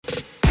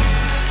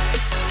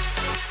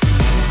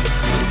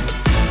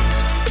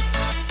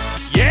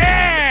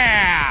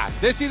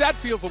See, that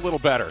feels a little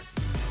better.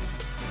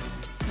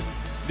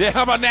 Yeah,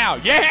 how about now?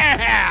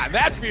 Yeah!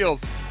 That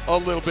feels a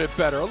little bit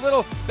better.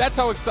 That's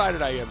how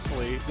excited I am,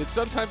 Slee, that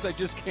sometimes I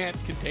just can't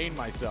contain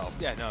myself.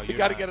 Yeah, no, you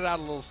got to get it out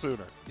a little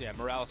sooner. Yeah,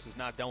 Morales is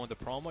not done with the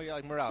promo. You're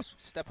like, Morales,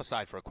 step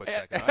aside for a quick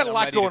second. I had a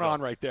lot going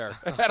on right there.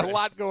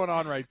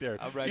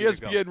 I'm ready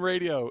ESPN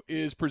Radio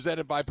is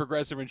presented by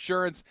Progressive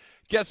Insurance.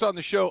 Guests on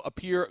the show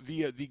appear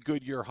via the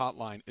Goodyear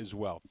hotline as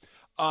well.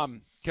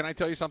 Can I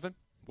tell you something?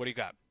 What do you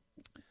got?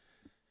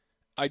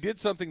 I did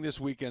something this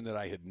weekend that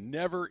I had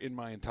never in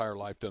my entire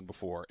life done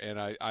before, and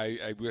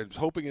I was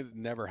hoping it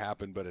never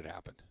happened, but it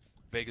happened.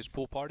 Vegas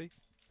pool party?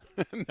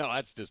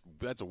 No,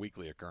 that's a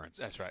weekly occurrence.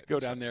 That's right. Go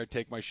down there,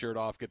 take my shirt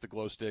off, get the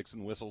glow sticks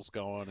and whistles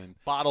going, and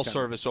bottle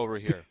service over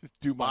here.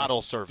 Do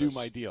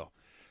my deal.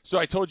 So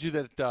I told you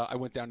that I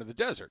went down to the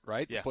desert,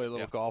 right, to play a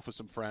little golf with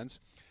some friends.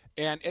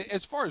 And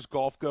as far as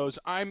golf goes,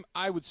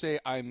 I would say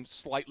I'm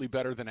slightly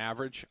better than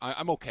average.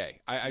 I'm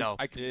okay.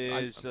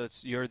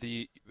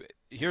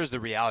 Here's the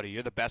reality.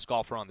 You're the best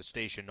golfer on the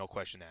station, no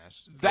question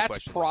asked.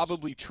 That's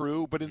probably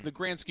true, but in the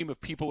grand scheme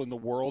of people in the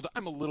world,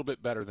 I'm a little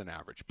bit better than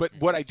average. But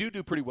what I do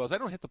pretty well is I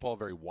don't hit the ball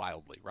very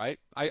wildly, right?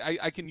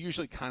 I can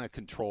usually kind of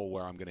control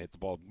where I'm going to hit the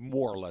ball,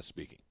 more or less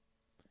speaking.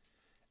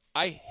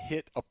 I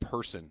hit a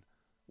person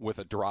with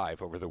a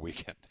drive over the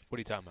weekend. What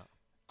are you talking about?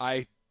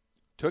 I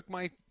took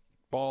my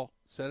ball,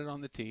 set it on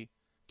the tee,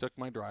 took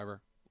my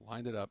driver,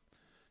 lined it up,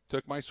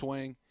 took my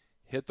swing,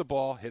 hit the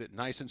ball, hit it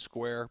nice and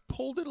square,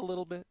 pulled it a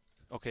little bit.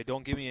 Okay,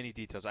 don't give me any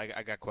details. I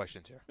got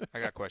questions here. I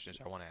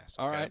want to ask.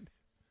 All right.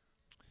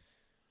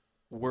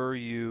 Were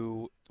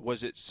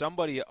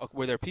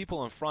there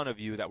people in front of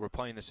you that were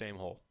playing the same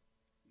hole?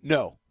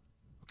 No.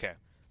 Okay.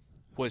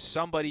 Was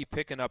somebody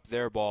picking up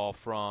their ball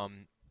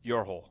from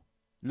your hole?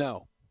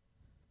 No.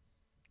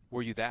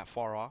 Were you that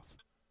far off?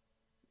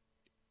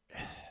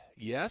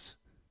 Yes.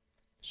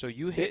 So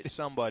you hit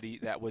somebody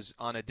that was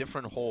on a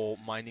different hole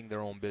minding their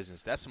own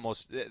business. That's the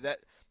most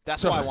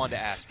that's why I wanted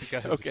to ask,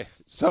 because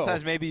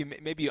sometimes maybe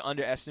you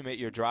underestimate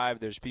your drive.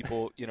 There's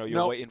people,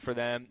 you're waiting for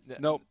them.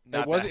 No,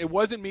 it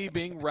wasn't me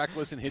being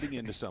reckless and hitting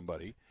into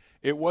somebody.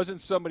 It wasn't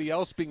somebody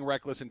else being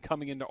reckless and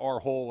coming into our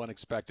hole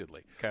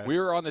unexpectedly. Okay. We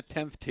were on the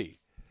 10th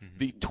tee. Mm-hmm.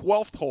 The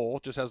 12th hole,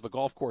 just as the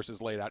golf course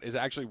is laid out, is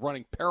actually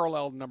running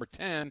parallel to number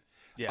 10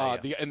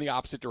 in the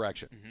opposite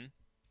direction. Mm-hmm.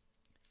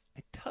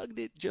 I tugged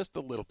it just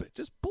a little bit,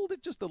 just pulled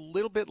it just a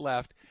little bit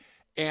left,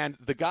 and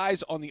the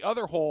guys on the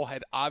other hole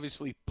had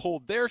obviously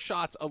pulled their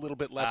shots a little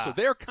bit left, so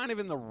they're kind of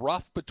in the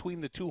rough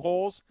between the two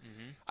holes.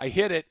 Mm-hmm. I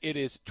hit it. It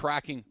is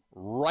tracking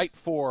right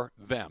for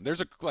them. There's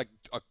a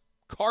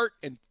cart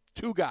and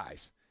two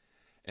guys,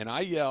 and I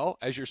yell,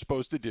 as you're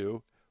supposed to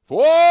do,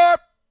 for,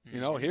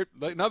 here.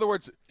 In other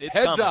words,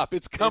 heads up.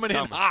 It's coming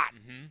in hot.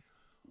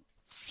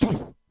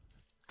 Mm-hmm.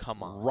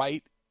 Come on.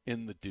 Right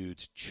in the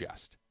dude's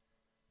chest.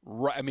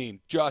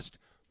 Right, just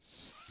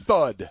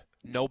thud.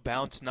 No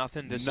bounce,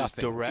 nothing. This nothing.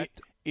 Is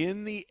direct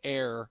in the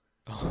air,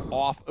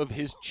 off of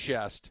his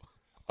chest,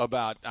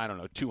 about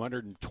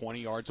 220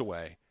 yards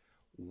away.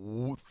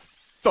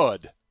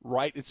 Thud.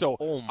 Right, and so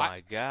oh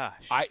my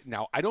gosh. I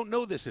don't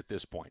know this at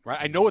this point, right?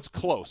 I know it's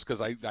close because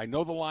I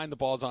know the line the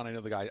ball's on. I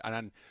know the guy, and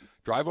I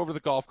drive over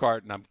the golf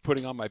cart and I'm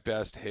putting on my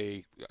best.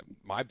 Hey,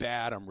 my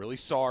bad. I'm really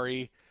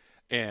sorry.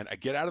 And I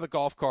get out of the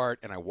golf cart,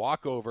 and I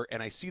walk over,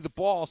 and I see the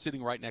ball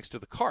sitting right next to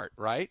the cart,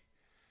 right?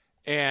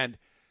 And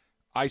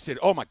I said,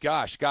 oh, my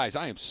gosh, guys,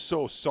 I am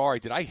so sorry.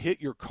 Did I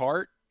hit your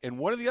cart? And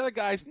one of the other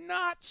guys,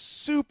 not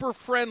super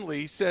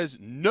friendly, says,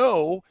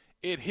 no,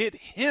 it hit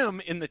him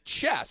in the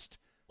chest,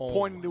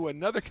 pointing to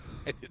another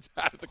guy that's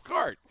out of the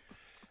cart.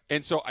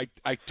 And so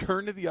I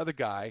turn to the other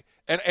guy,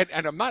 and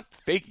I'm not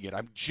faking it.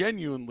 I'm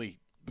genuinely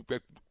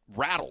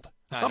rattled.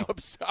 I'm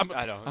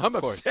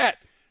upset.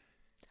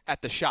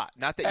 At the shot,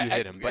 not that you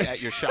hit him, but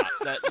at your shot.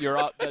 That you're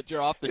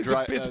off the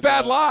drive. It's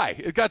bad lie.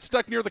 It got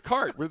stuck near the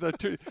cart.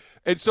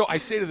 And so I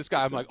say to this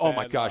guy, I'm like, "Oh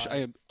my gosh,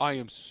 I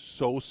am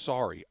so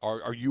sorry.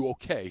 Are you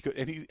okay?"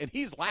 And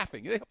he's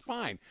laughing.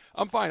 Fine,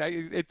 I'm fine.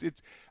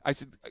 I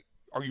said,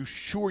 are you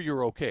sure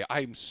you're okay?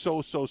 I am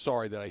so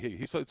sorry that I hit you.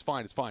 He said, it's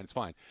fine.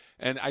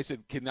 And I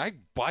said, can I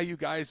buy you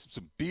guys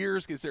some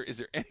beers? Is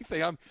there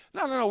anything?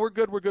 No, we're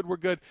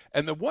good.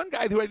 And the one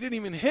guy who I didn't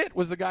even hit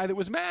was the guy that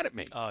was mad at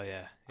me. Oh,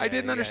 yeah. I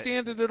didn't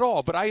understand it at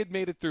all, but I had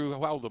made it through.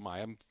 How old am I?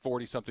 I'm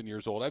 40-something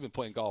years old. I've been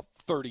playing golf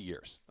 30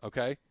 years,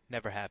 okay?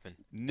 Never happened.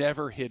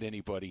 Never hit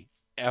anybody,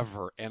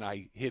 ever, and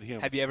I hit him.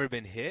 Have you ever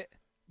been hit?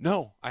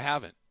 No, I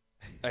haven't.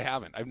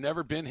 I've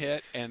never been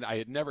hit, and I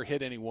had never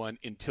hit anyone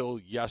until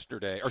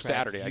yesterday or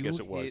Saturday, I guess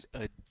it was. You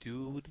hit a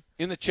dude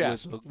in the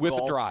chest with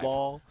a drive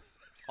ball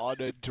on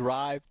a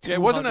drive. Yeah,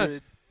 it wasn't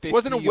a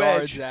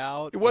wedge.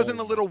 Out. It wasn't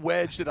a little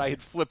wedge that I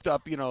had flipped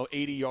up,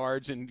 80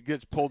 yards and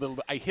gets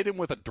pulled. I hit him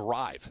with a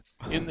drive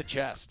in the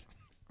chest.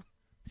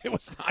 It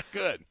was not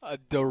good. A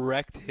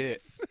direct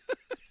hit.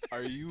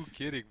 Are you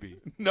kidding me?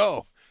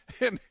 No.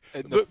 And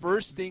the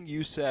first thing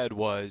you said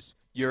was,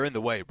 "You're in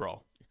the way,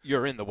 bro.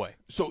 You're in the way."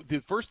 So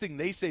the first thing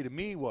they say to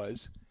me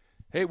was,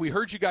 "Hey, we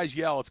heard you guys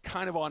yell. It's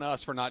kind of on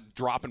us for not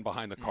dropping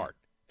behind the cart."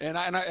 And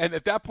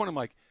at that point, I'm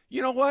like,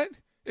 you know what?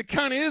 It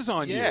kind of is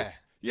on you.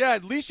 Yeah,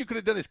 at least you could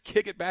have done is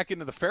kick it back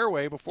into the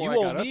fairway before I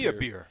got up here. You owe me a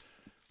beer.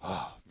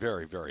 Oh,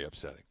 very, very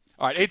upsetting.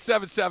 All right,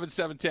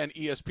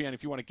 877-710-ESPN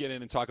if you want to get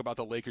in and talk about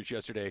the Lakers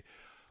yesterday.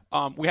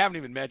 We haven't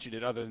even mentioned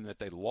it other than that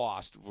they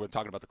lost. We're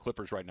talking about the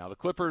Clippers right now. The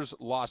Clippers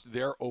lost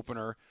their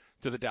opener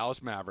to the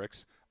Dallas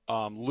Mavericks.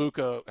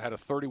 Luka had a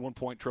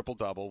 31-point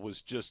triple-double.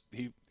 Was just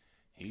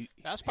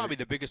That's probably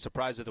the biggest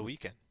surprise of the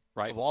weekend.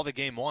 Right. Of all the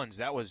game ones,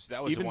 that was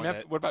even the one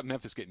what about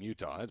Memphis getting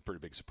Utah? That's a pretty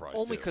big surprise.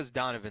 Only because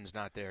Donovan's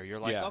not there. You're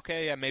like,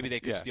 okay, yeah, maybe they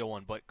could steal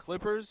one. But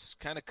Clippers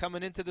kind of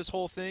coming into this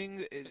whole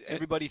thing,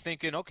 everybody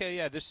thinking, okay,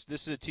 yeah, this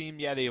is a team.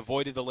 Yeah, they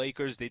avoided the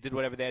Lakers. They did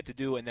whatever they had to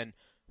do, and then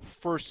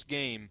first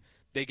game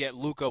they get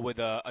Luka with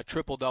a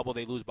triple double.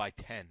 They lose by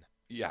 10.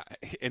 Yeah,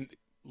 and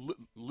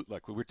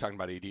like we were talking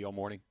about AD all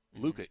morning.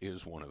 Luka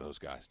is one of those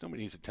guys.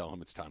 Nobody needs to tell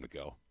him it's time to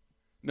go.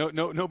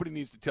 Nobody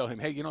needs to tell him,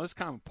 hey, this is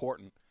kind of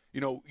important.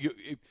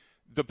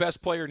 The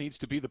best player needs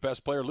to be the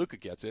best player. Luka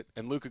gets it,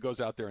 and Luka goes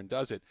out there and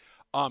does it.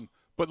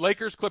 But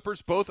Lakers,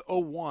 Clippers, both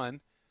 0-1.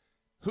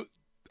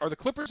 Are the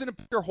Clippers in a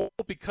bigger hole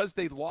because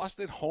they lost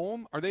at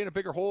home? Are they in a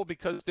bigger hole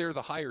because they're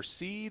the higher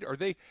seed?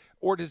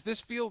 Or does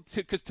this feel –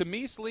 because to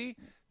me, Slee,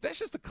 that's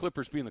just the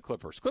Clippers being the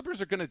Clippers. Clippers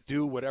are going to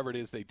do whatever it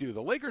is they do.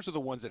 The Lakers are the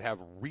ones that have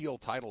real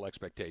title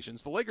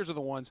expectations. The Lakers are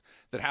the ones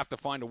that have to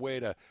find a way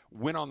to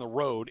win on the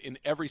road in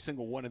every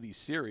single one of these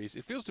series.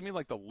 It feels to me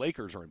like the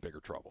Lakers are in bigger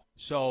trouble.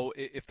 So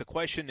if the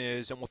question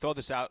is, and we'll throw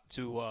this out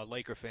to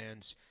Laker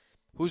fans,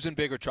 who's in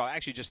bigger trouble?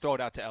 Actually, just throw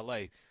it out to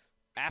L.A.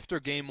 After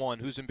Game 1,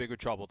 who's in bigger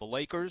trouble, the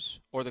Lakers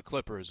or the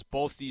Clippers?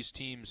 Both these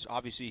teams,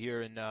 obviously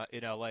here in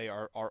L.A.,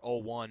 are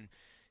 0-1.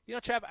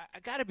 Trav, I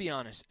got to be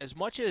honest. As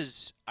much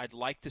as I'd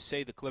like to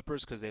say the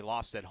Clippers because they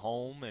lost at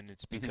home, and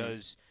it's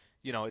because,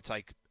 it's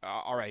like,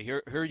 all right,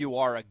 here you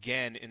are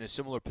again in a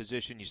similar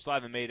position. You still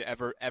haven't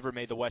ever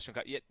made the Western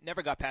Cup. You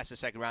never got past the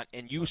second round,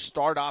 and you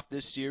start off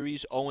this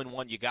series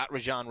 0-1. You got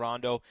Rajon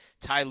Rondo.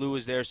 Ty Lue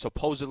is there.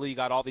 Supposedly you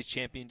got all these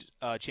champions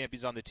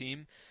on the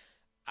team.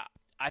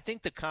 I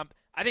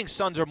think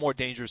Suns are more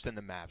dangerous than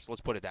the Mavs.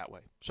 Let's put it that way.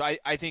 So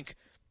I think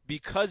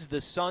because the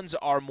Suns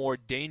are more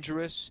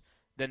dangerous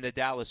than the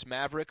Dallas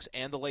Mavericks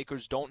and the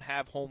Lakers don't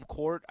have home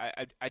court,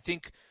 I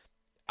think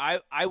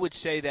I would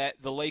say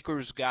that the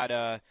Lakers got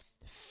to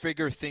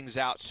figure things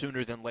out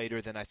sooner than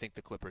later than I think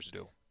the Clippers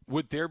do.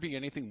 Would there be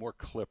anything more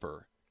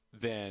Clipper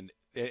than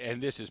 –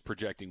 and this is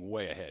projecting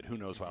way ahead. Who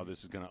knows how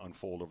this is going to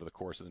unfold over the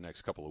course of the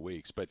next couple of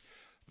weeks. But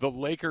the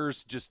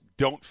Lakers just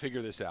don't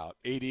figure this out.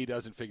 AD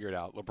doesn't figure it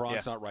out.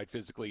 LeBron's not right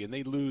physically, and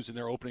they lose in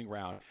their opening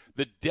round.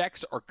 The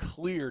decks are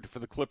cleared for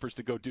the Clippers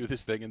to go do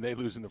this thing, and they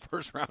lose in the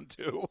first round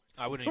too.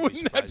 I wouldn't even be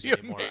surprised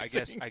anymore.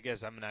 I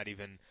guess I'm not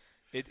even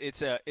 –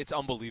 it's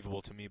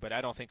unbelievable to me, but I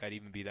don't think I'd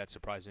even be that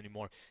surprised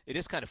anymore. It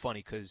is kind of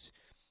funny because,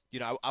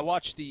 I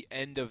watched the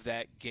end of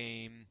that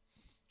game –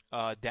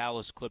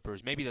 Dallas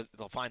Clippers, maybe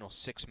the final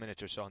 6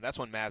 minutes or so, and that's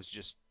when Mavs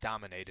just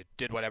dominated,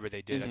 did whatever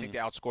they did. I think they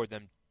outscored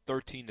them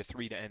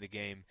 13-3 to end the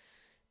game.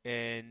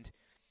 And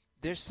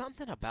there's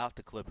something about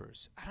the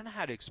Clippers. I don't know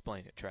how to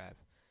explain it, Trav,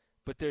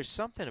 but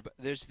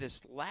there's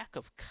this lack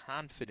of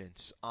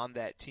confidence on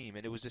that team,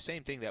 and it was the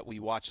same thing that we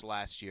watched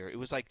last year. It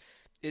was like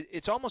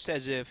it's almost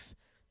as if,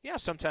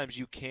 sometimes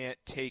you can't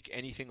take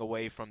anything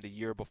away from the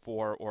year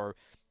before, or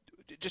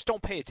just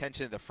don't pay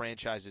attention to the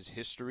franchise's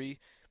history,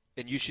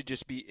 and you should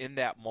just be in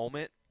that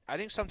moment. I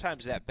think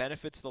sometimes that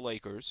benefits the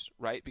Lakers,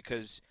 right?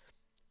 Because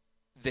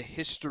the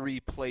history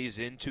plays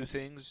into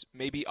things.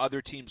 Maybe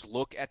other teams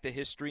look at the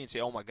history and say,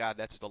 oh, my God,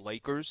 that's the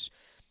Lakers.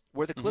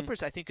 Where the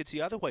Clippers, I think it's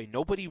the other way.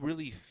 Nobody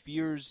really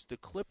fears the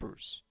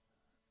Clippers.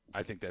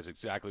 I think that's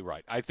exactly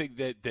right. I think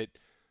that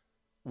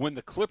when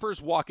the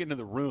Clippers walk into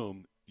the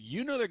room,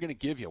 they're going to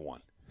give you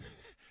one.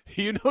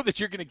 You know that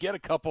you're going to get a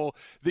couple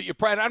that you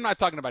probably – I'm not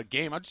talking about a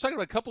game. I'm just talking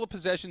about a couple of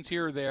possessions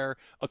here or there,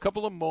 a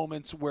couple of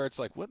moments where it's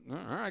like, what? All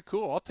right,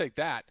 cool, I'll take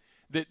that.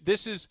 That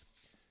this is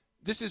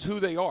who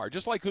they are,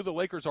 just like who the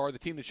Lakers are, the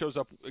team that shows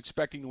up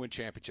expecting to win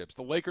championships.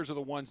 The Lakers are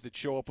the ones that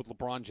show up with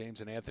LeBron James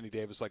and Anthony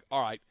Davis like,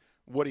 all right,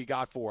 what do you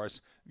got for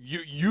us?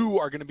 You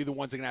are going to be the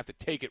ones that are going to have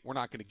to take it. We're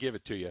not going to give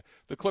it to you.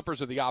 The Clippers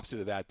are the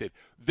opposite of that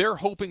they're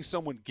hoping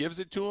someone gives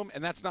it to them,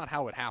 and that's not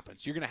how it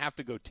happens. You're going to have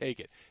to go take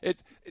it.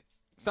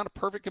 It's not a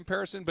perfect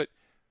comparison, but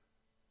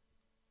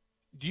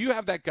do you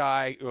have that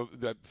guy,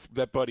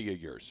 that buddy of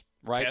yours,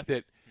 right? Yeah.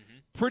 That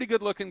pretty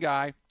good-looking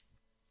guy,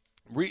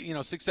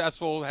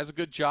 successful, has a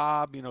good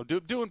job,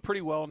 doing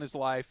pretty well in his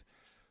life,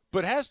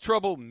 but has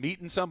trouble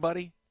meeting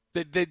somebody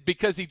that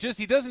because he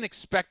doesn't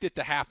expect it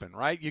to happen,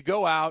 right? You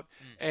go out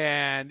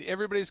and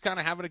everybody's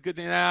kind of having a good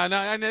day.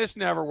 No, this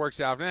never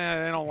works out.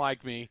 They don't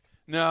like me.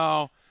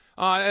 No.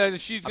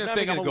 She's going to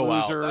think I'm a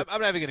loser.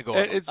 I'm not even going to go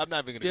out. I'm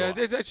not even going to go out.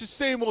 It's just the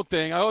same old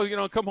thing.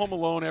 Come home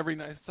alone every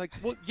night. It's like,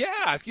 well,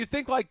 yeah, if you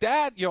think like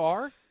that, you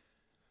are.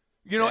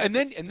 And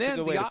then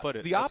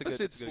the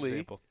opposite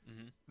Slee.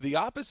 The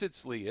opposite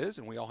Slee is,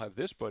 and we all have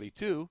this buddy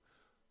too,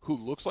 who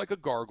looks like a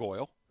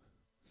gargoyle.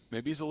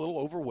 Maybe he's a little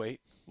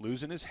overweight,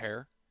 losing his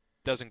hair.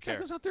 Doesn't care.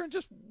 Goes out there and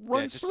just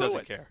runs through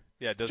doesn't care.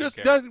 Yeah, doesn't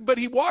care. But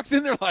he walks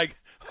in there like,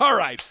 all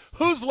right,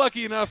 who's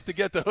lucky enough to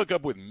get to hook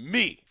up with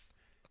me?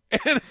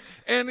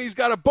 And he's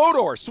got a boat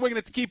oar swinging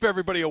it to keep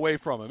everybody away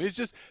from him. It's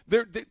just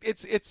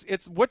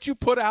it's what you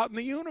put out in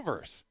the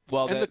universe.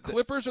 Well, and the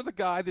Clippers are the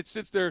guy that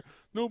sits there.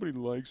 Nobody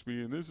likes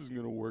me, and this isn't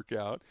going to work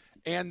out.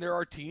 And there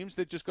are teams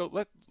that just go,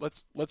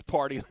 let's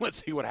party,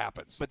 let's see what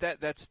happens. But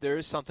there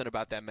is something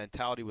about that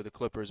mentality with the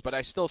Clippers. But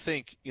I still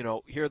think,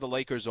 here are the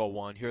Lakers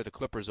 0-1, here are the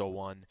Clippers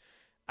 0-1.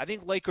 I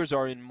think Lakers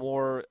are in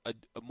a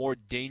more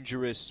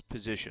dangerous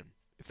position,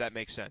 if that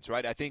makes sense,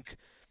 right? I think.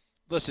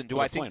 Listen,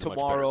 I think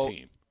tomorrow?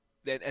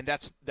 And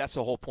that's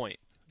the whole point.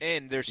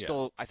 And there's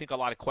still, I think, a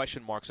lot of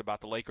question marks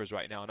about the Lakers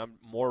right now. And I'm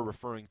more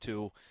referring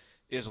to,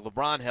 is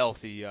LeBron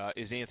healthy?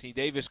 Is Anthony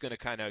Davis going to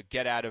kind of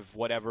get out of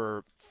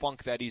whatever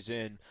funk that he's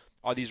in?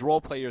 Are these role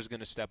players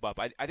going to step up?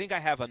 I think I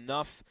have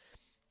enough.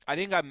 I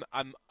think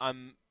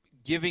I'm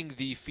giving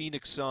the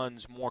Phoenix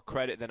Suns more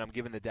credit than I'm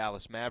giving the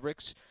Dallas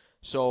Mavericks.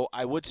 So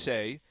I would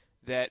say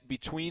that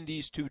between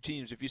these two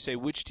teams, if you say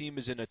which team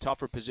is in a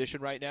tougher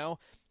position right now,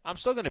 I'm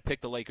still going to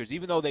pick the Lakers,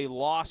 even though they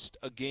lost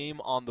a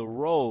game on the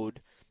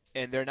road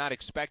and they're not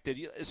expected.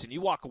 Listen, you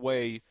walk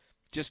away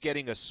just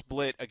getting a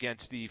split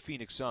against the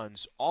Phoenix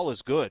Suns, all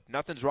is good.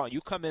 Nothing's wrong.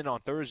 You come in on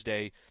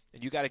Thursday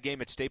and you got a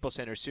game at Staples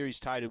Center, series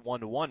tied at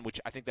 1-1,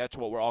 which I think that's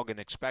what we're all going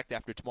to expect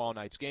after tomorrow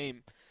night's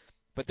game.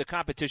 But the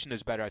competition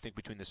is better, I think,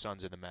 between the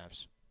Suns and the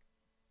Mavs.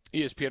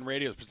 ESPN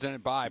Radio is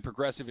presented by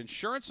Progressive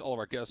Insurance. All of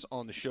our guests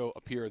on the show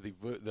appear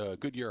the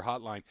Goodyear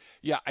hotline.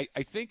 Yeah,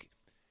 I think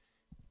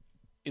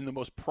in the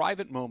most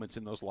private moments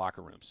in those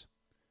locker rooms,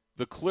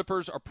 the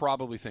Clippers are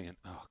probably thinking,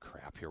 oh,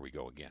 crap, here we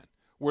go again.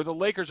 Where the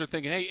Lakers are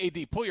thinking, hey,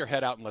 AD, pull your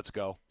head out and let's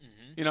go.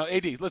 Mm-hmm.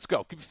 AD, let's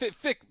go.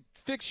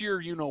 Fix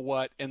your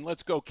you-know-what, and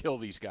let's go kill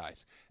these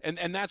guys.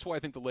 And that's why I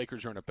think the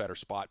Lakers are in a better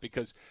spot,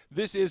 because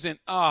this isn't,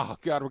 oh,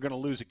 God, we're going to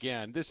lose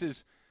again. This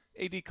is,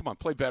 AD, come on,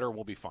 play better,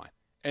 we'll be fine.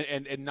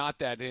 And not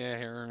that, this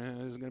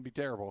is going to be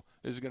terrible.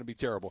 This is going to be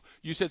terrible.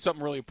 You said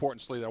something really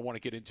important, Slee, that I want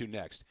to get into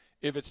next.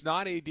 If it's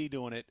not AD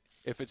doing it,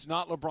 if it's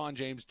not LeBron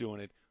James doing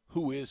it,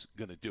 who is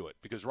going to do it?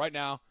 Because right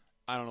now,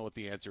 I don't know what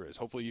the answer is.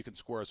 Hopefully you can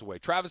square us away.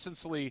 Travis and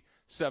Slee,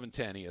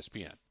 710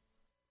 ESPN.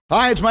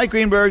 Hi, it's Mike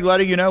Greenberg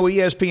letting you know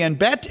ESPN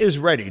Bet is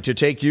ready to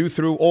take you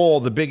through all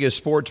the biggest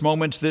sports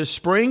moments this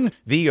spring.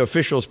 The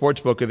official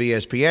sportsbook of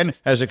ESPN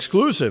has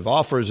exclusive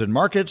offers and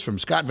markets from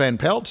Scott Van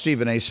Pelt,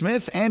 Stephen A.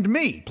 Smith, and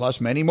me, plus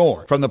many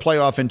more. From the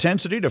playoff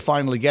intensity to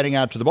finally getting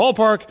out to the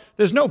ballpark,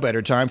 there's no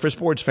better time for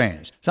sports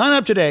fans. Sign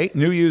up today.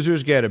 New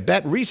users get a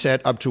bet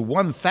reset up to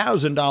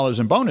 $1,000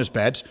 in bonus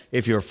bets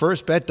if your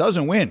first bet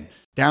doesn't win.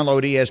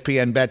 Download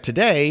ESPN Bet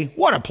today.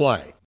 What a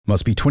play.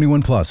 Must be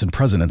 21 plus and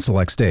present in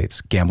select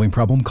states. Gambling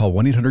problem? Call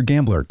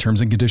 1-800-GAMBLER. Terms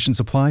and conditions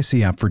apply.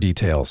 See app for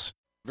details.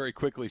 Very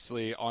quickly,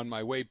 Slee, on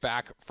my way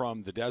back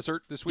from the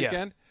desert this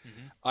weekend,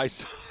 I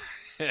saw,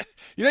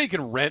 you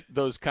can rent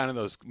those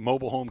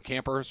mobile home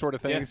camper sort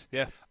of things.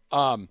 Yeah.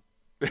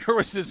 There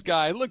was this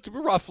guy, looked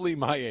roughly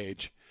my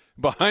age,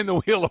 behind the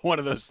wheel of one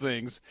of those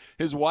things.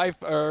 His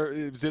wife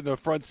was in the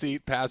front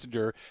seat,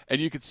 passenger, and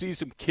you could see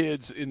some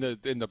kids in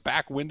the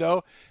back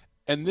window.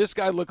 And this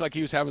guy looked like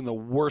he was having the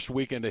worst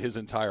weekend of his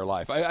entire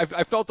life.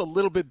 I felt a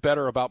little bit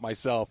better about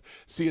myself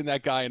seeing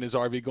that guy in his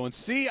RV going,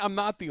 see, I'm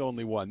not the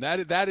only one.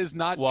 That is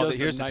not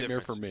just a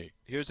nightmare for me.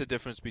 Here's the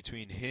difference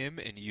between him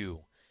and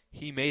you.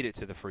 He made it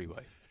to the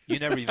freeway. You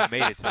never even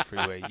made it to the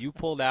freeway. You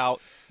pulled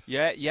out. You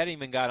hadn't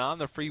even got on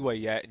the freeway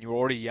yet, and you were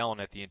already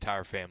yelling at the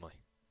entire family.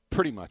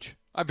 Pretty much.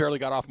 I barely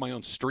got off my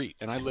own street,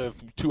 and I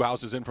live 2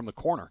 houses in from the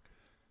corner.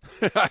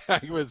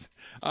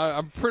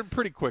 I'm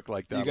pretty quick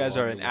like that. You guys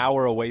are an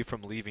hour away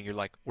from leaving. You're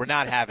like, we're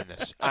not having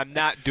this. I'm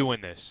not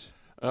doing this.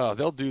 Oh,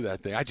 they'll do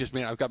that thing.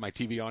 I've got my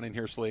TV on in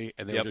here, Slee,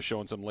 and they were just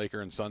showing some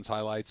Laker and Suns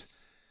highlights.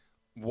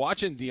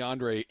 Watching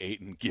DeAndre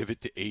Ayton give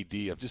it to AD,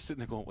 I'm just sitting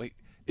there going, wait,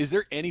 is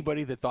there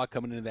anybody that thought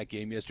coming into that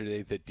game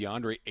yesterday that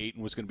DeAndre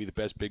Ayton was going to be the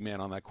best big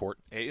man on that court?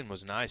 Ayton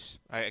was nice.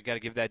 I got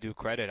to give that dude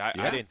credit.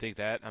 I didn't think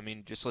that. I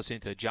mean, just listening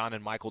to John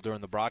and Michael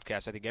during the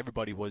broadcast, I think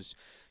everybody was,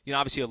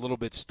 obviously a little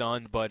bit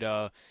stunned.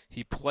 But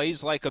he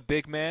plays like a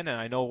big man, and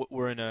I know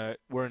we're in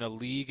a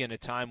league in a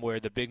time where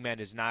the big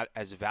man is not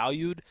as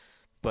valued.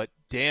 But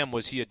damn,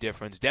 was he a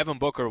difference? Devin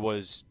Booker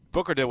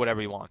did whatever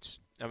he wants.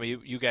 I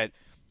mean, you got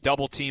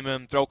double team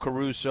him, throw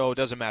Caruso,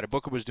 doesn't matter.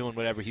 Booker was doing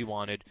whatever he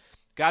wanted.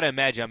 Got to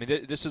imagine. I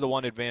mean, this is the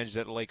one advantage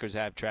that the Lakers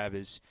have, Trav,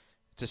 is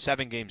it's a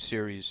 7-game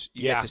series.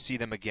 You get to see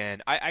them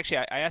again. I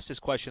asked this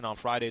question on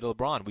Friday to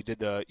LeBron. We did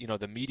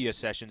the media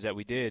sessions that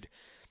we did.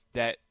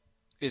 That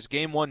is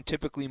game one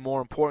typically more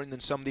important than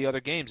some of the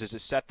other games? Does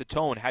it set the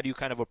tone? How do you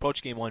kind of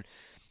approach game one?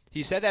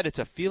 He said that it's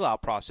a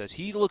feel-out process.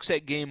 He looks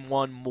at game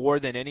one more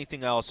than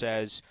anything else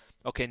as,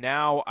 okay,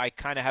 now I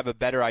kind of have a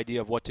better idea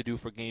of what to do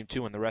for game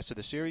two and the rest of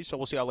the series, so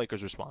we'll see how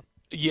Lakers respond.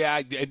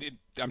 Yeah,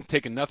 I'm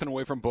taking nothing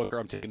away from Booker.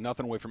 I'm taking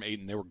nothing away from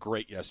Ayton. They were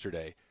great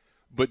yesterday.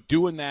 But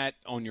doing that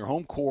on your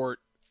home court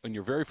in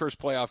your very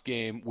first playoff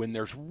game when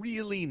there's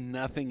really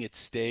nothing at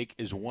stake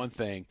is one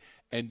thing,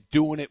 and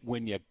doing it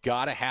when you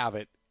got to have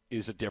it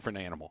is a different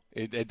animal.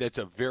 It's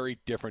a very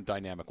different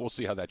dynamic. We'll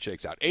see how that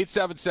shakes out.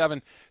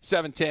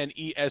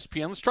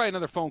 877-710-ESPN. Let's try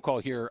another phone call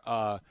here.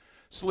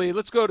 Slee,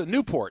 let's go to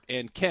Newport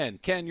and Ken.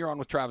 Ken, you're on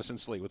with Travis and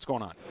Slee. What's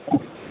going on?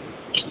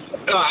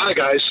 Hi,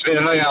 guys. And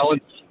hi, Alan.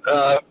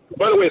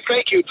 By the way,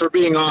 thank you for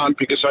being on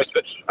because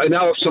I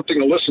now have something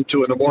to listen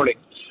to in the morning.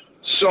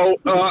 So,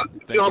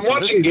 I'm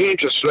watching games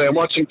yesterday. I'm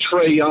watching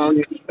Trae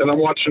Young, and I'm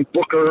watching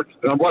Booker,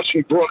 and I'm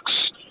watching Brooks.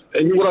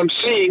 And what I'm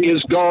seeing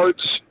is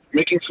guards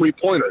making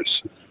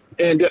three-pointers.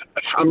 And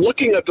I'm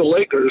looking at the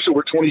Lakers, who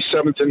were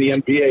 27th in the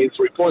NBA in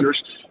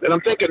three-pointers, and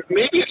I'm thinking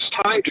maybe it's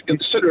time to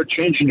consider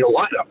changing your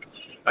lineup.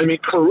 I mean,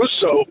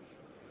 Caruso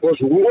was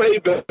way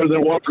better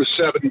than 1 for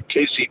 7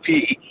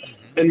 KCP,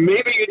 and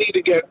maybe you need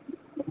to get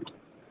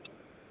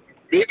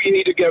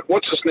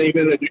what's his name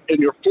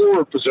in your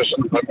forward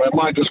position. My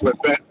mind just went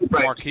back.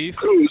 Right. Markieff.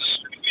 Kuz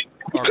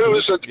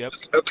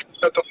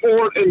at the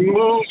forward and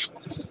move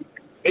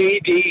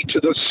AD to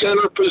the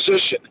center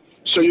position.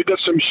 So you got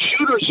some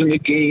shooters in the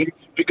game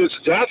because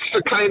that's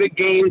the kind of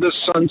game the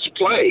Suns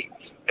play.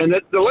 And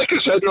the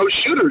Lakers had no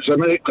shooters. I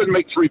mean, they couldn't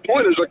make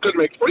three-pointers. They couldn't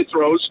make free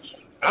throws.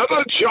 How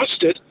about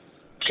adjust it,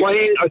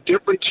 playing a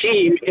different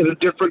team in a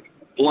different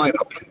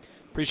lineup?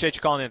 Appreciate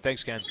you calling in.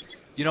 Thanks, Ken.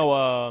 You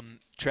know,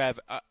 Trav,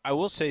 I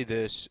will say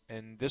this,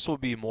 and this will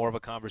be more of a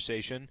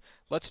conversation.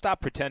 Let's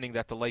stop pretending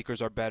that the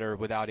Lakers are better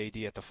without AD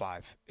at the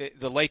 5.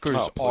 The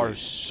Lakers are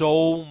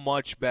so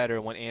much better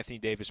when Anthony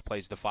Davis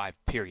plays the 5,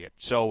 period.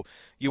 So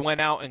you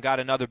went out and got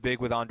another big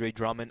with Andre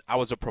Drummond. I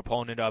was a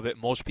proponent of it.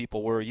 Most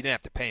people were. You didn't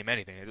have to pay him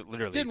anything.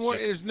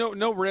 There's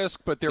no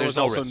risk, but there was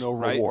also risk, no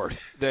reward.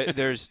 Right?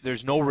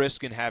 There's no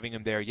risk in having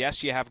him there.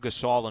 Yes, you have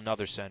Gasol,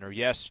 another center.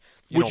 Yes.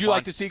 Would you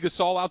like to see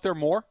Gasol out there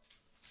more?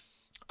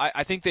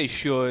 I think they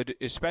should,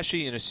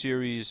 especially in a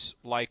series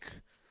like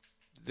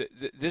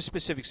this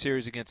specific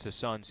series against the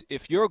Suns.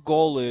 If your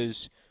goal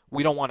is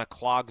we don't want to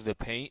clog the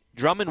paint,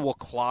 Drummond will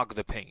clog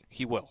the paint.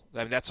 He will. I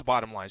mean, that's the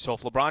bottom line. So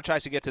if LeBron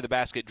tries to get to the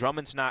basket,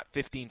 Drummond's not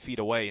 15 feet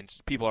away and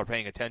people are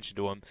paying attention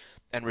to him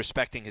and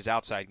respecting his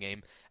outside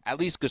game.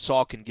 At least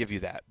Gasol can give you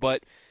that.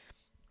 But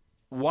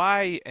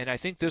why, and I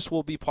think this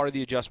will be part of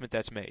the adjustment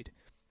that's made,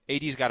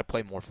 AD's got to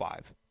play more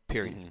 5,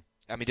 period. Mm-hmm.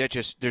 I mean,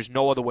 there's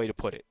no other way to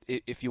put it.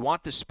 If you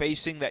want the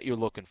spacing that you're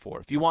looking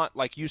for, if you want,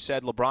 like you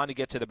said, LeBron to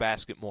get to the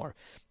basket more,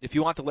 if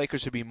you want the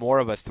Lakers to be more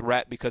of a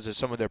threat because of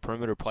some of their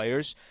perimeter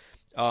players,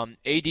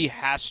 AD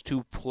has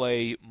to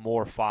play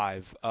more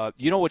 5.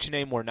 You know which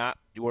name we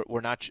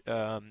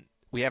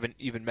haven't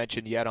even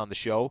mentioned yet on the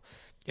show.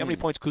 You know how many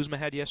points Kuzma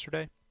had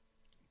yesterday?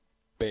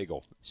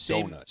 Bagel.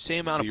 Same donut.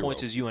 Same amount of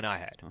points as you and I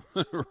had.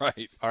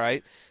 Right. All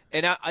right.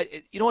 And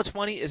you know what's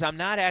funny is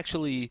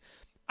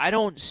I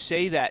don't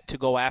say that to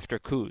go after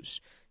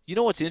Kuz. You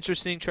know what's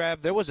interesting,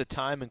 Trav? There was a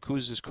time in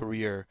Kuz's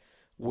career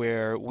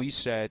where we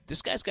said,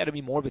 this guy's got to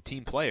be more of a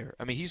team player.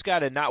 I mean, he's got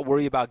to not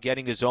worry about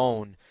getting his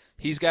own.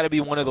 He's got to be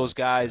one of those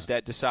guys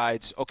that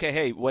decides, okay,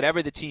 hey,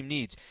 whatever the team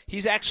needs.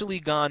 He's actually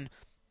gone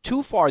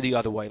too far the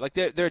other way. Like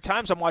there are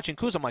times I'm watching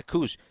Kuz, I'm like,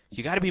 Kuz,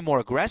 you got to be more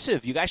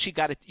aggressive. You actually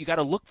got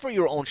to look for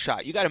your own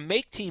shot. You got to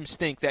make teams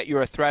think that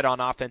you're a threat on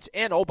offense.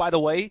 And oh, by the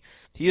way,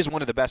 he is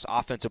one of the best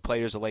offensive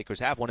players the Lakers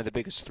have, one of the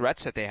biggest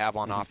threats that they have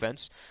on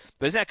offense.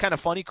 But isn't that kind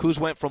of funny? Kuz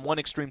went from one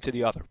extreme to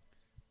the other.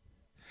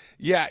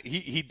 Yeah,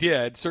 he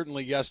did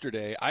certainly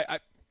yesterday.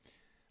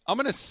 I'm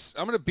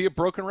gonna be a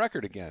broken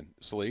record again,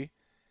 Slee.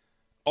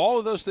 All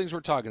of those things we're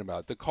talking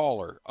about, the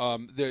caller,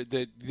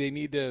 they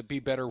need to be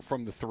better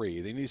from the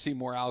 3. They need to see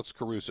more Alex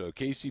Caruso.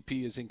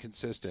 KCP is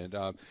inconsistent.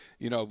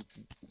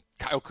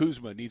 Kyle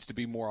Kuzma needs to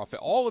be more off.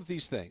 All of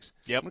these things.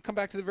 Yep. I'm going to come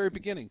back to the very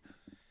beginning.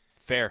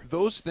 Fair.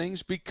 Those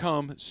things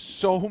become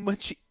so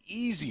much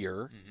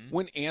easier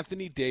when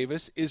Anthony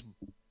Davis is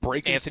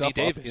breaking stuff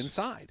up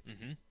inside.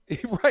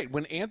 Mm-hmm. Right.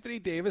 When Anthony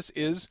Davis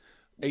is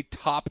a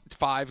top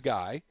 5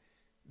 guy,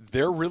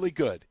 they're really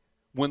good.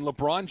 When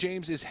LeBron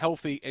James is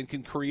healthy and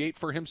can create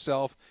for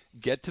himself,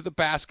 get to the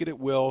basket at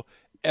will,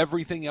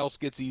 everything else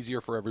gets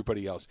easier for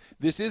everybody else.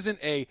 This isn't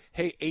hey,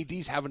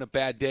 AD's having a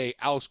bad day,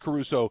 Alex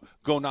Caruso,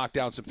 go knock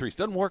down some threes.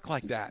 Doesn't work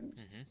like that.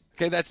 Mm-hmm.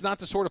 Okay, that's not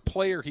the sort of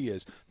player he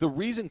is. The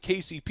reason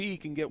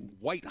KCP can get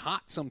white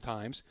hot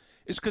sometimes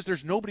is because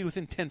there's nobody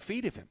within 10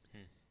 feet of him.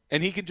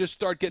 And he can just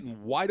start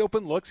getting wide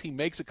open looks. He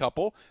makes a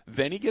couple,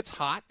 then he gets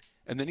hot,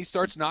 and then he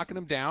starts knocking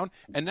them down,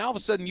 and now all of a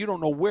sudden you don't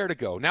know where to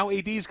go. Now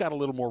AD's got a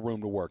little more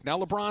room to work. Now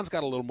LeBron's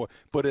got a little more.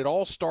 But it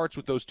all starts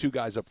with those 2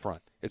 guys up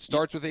front. It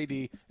starts with AD.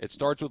 It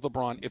starts with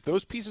LeBron. If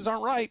those pieces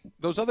aren't right,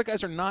 those other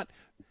guys are not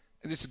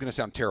 – this is going to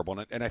sound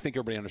terrible, and I think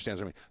everybody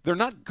understands what I mean. They're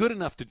not good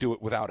enough to do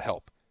it without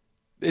help.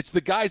 It's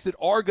the guys that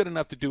are good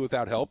enough to do it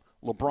without help,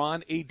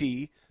 LeBron,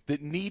 AD,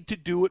 that need to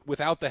do it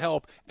without the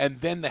help,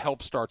 and then the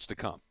help starts to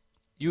come.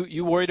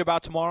 You worried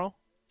about tomorrow?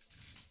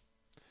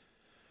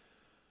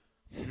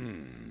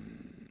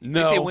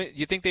 No.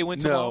 You think they win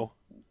tomorrow? No.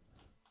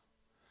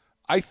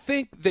 I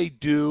think they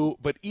do,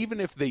 but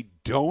even if they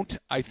don't,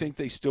 I think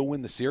they still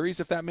win the series,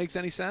 if that makes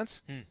any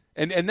sense.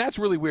 And that's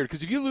really weird,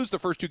 because if you lose the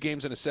first 2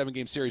 games in a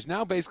 7-game series,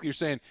 now basically you're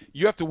saying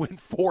you have to win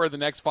 4 of the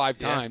next 5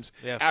 times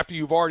after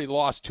you've already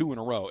lost 2 in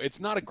a row.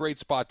 It's not a great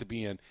spot to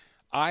be in.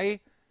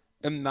 I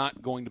am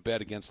not going to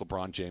bet against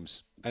LeBron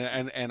James.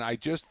 And I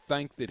just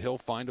think that he'll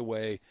find a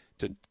way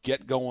to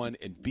get going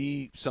and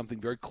be something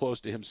very close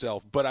to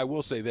himself. But I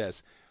will say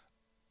this.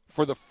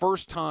 For the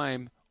first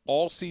time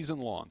all season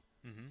long,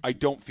 I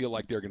don't feel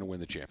like they're going to win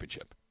the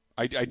championship.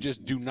 I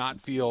just do not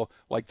feel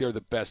like they're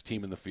the best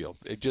team in the field.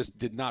 It just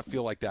did not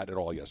feel like that at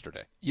all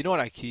yesterday. You know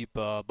what I keep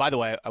by the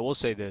way, I will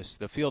say this.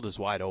 The field is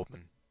wide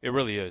open. It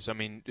really is. I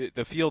mean,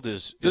 the field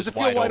is Does it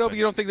feel wide open?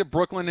 You don't think that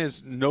Brooklyn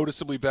is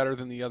noticeably better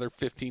than the other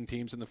 15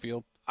 teams in the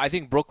field? I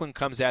think Brooklyn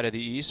comes out of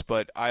the East,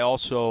 but I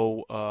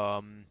also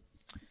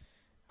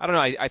I don't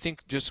know. I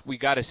think just we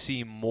got to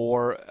see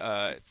more.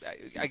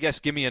 I guess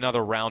give me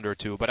another round or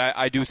two, but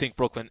I do think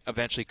Brooklyn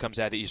eventually comes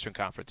out of the Eastern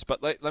Conference.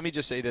 But let me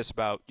just say this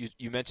about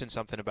you mentioned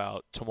something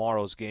about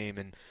tomorrow's game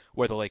and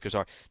where the Lakers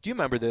are. Do you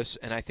remember this?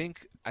 And I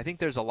think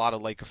there's a lot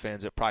of Laker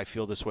fans that probably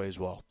feel this way as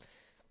well.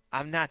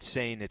 I'm not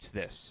saying it's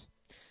this.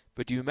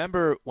 But do you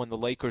remember when the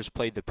Lakers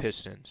played the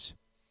Pistons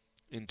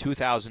in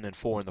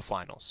 2004 in the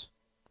finals,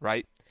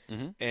 right?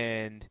 Mm-hmm.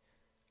 And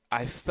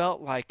I felt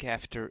like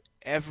after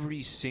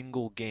every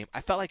single game,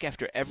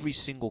 after every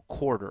single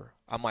quarter,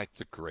 I'm like,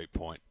 it's a great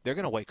point. They're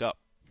going to wake up.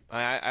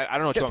 I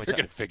don't know what you want me to tell you. They're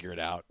going to figure it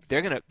out.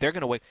 They're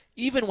going to wake.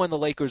 Even when the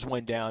Lakers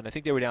went down, I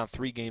think they were down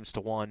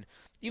 3-1.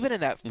 Even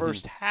in that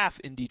first half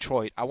in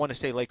Detroit, I want to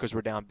say Lakers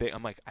were down big.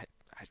 I'm like, I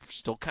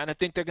still kind of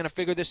think they're going to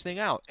figure this thing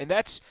out. And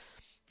that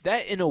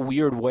in a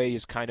weird way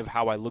is kind of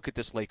how I look at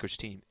this Lakers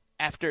team.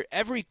 After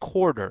every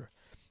quarter,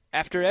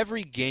 after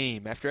every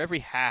game, after every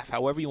half,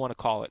 however you want to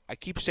call it, I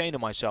keep saying to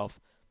myself,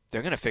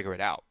 they're going to figure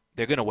it out.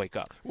 They're going to wake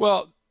up.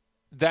 Well,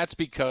 that's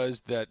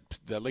because the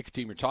Laker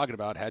team you're talking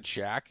about had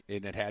Shaq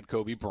and it had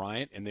Kobe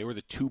Bryant, and they were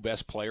the two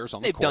best players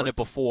on the court. They've done it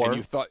before. And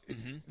you thought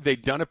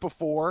they'd done it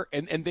before,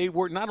 and they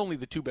were not only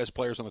the two best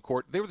players on the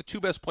court, they were the two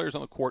best players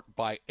on the court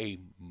by a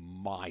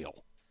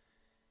mile.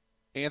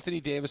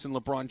 Anthony Davis and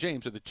LeBron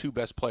James are the two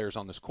best players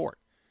on this court.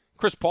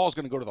 Chris Paul's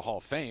going to go to the Hall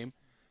of Fame.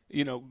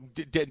 You know,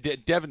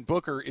 Devin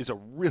Booker is a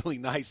really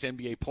nice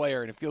NBA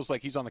player, and it feels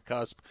like he's on the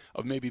cusp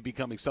of maybe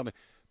becoming something.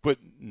 But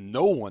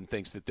no one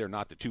thinks that they're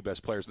not the two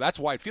best players. That's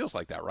why it feels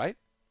like that, right?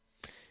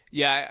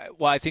 Yeah,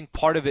 well, I think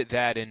part of it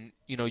that, and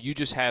you know, you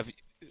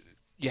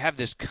have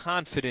this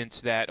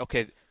confidence that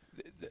okay,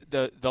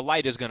 the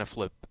light is going to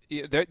flip.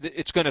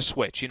 It's going to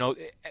switch. You know,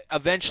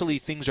 eventually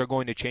things are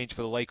going to change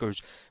for the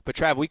Lakers. But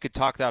Trav, we could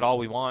talk that all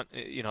we want.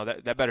 You know,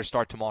 that better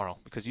start tomorrow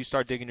because you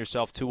start digging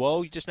yourself too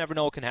low, you just never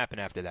know what can happen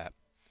after that.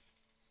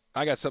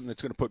 I got something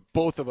that's going to put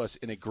both of us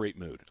in a great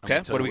mood. Okay,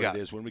 what do we got?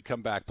 It is when we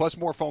come back. Plus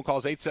more phone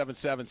calls,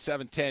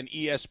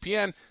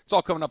 877-710-ESPN. It's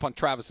all coming up on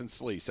Travis and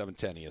Slee,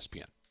 710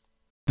 ESPN.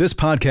 This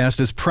podcast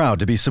is proud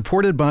to be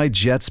supported by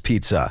Jets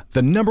Pizza,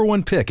 the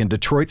 #1 pick in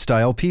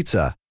Detroit-style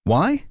pizza.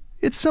 Why?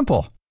 It's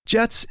simple.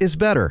 Jets is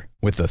better.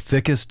 With the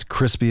thickest,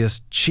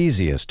 crispiest,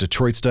 cheesiest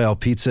Detroit-style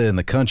pizza in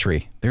the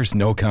country, there's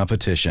no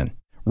competition.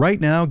 Right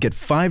now, get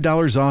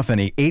 $5 off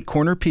any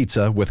 8-corner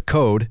pizza with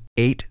code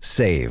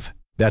 8SAVE.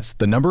 That's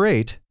the number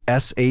 8,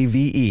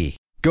 SAVE.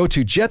 Go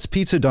to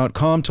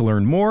jetspizza.com to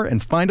learn more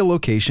and find a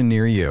location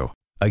near you.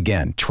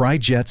 Again, try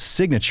Jet's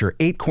signature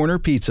 8-corner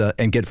pizza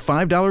and get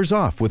 $5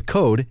 off with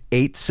code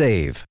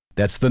 8SAVE.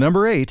 That's the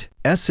number 8,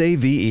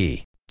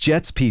 SAVE.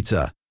 Jet's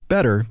Pizza.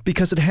 Better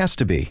because it has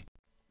to be.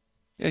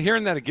 Yeah,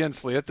 hearing that again,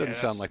 Slee, it doesn't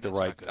sound like the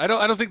right. I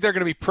don't think they're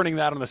going to be printing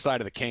that on the side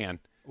of the can.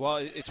 Well,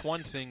 it's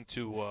one thing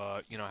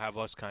to have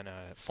us kind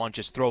of fun,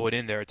 just throw it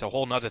in there. It's a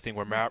whole other thing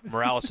where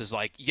Morales is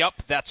like,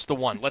 "Yup, that's the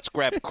one. Let's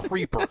grab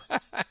Creeper." I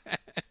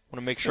want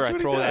to make sure I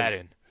throw that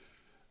in.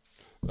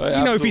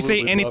 You know, if we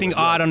say anything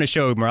odd on the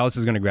show, Morales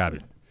is going to grab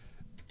it.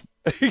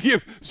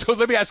 So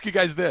let me ask you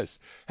guys this: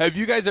 have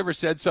you guys ever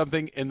said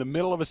something in the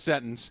middle of a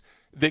sentence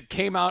that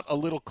came out a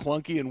little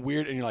clunky and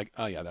weird, and you're like,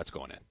 "Oh yeah, that's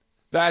going in."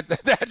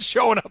 That's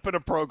showing up in a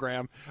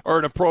program, or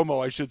in a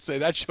promo, I should say.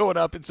 That's showing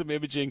up in some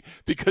imaging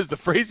because the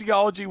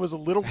phraseology was a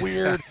little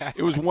weird.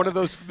 It was one of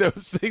those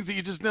things that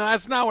you just, no,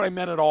 that's not what I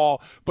meant at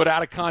all. But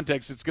out of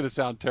context, it's going to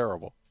sound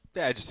terrible.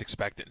 Yeah, I just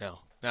expect it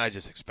now. I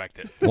just expect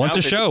it. Once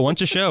a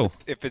show.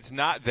 If it's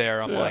not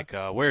there, I'm like,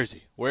 where is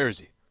he? Where is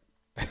he?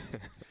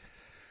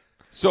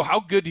 So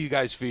how good do you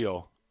guys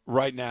feel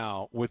right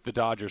now with the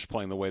Dodgers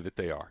playing the way that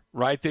they are,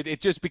 right? That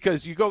it just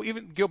because you go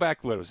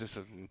back, what was this,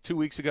 2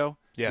 weeks ago?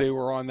 Yeah. They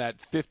were on that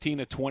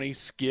 15-20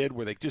 skid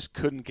where they just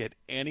couldn't get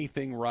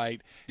anything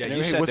right. Yeah,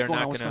 you said they're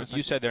not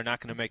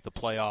going to make the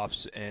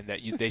playoffs and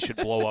that they should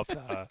blow up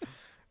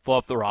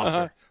the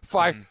roster.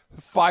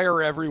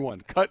 Fire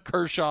everyone. Cut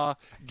Kershaw.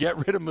 Get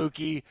rid of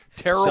Mookie.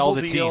 Terrible sell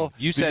the deal. Team.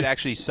 You said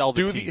actually sell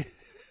the team.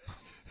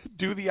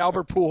 Do the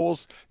Albert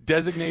Pujols.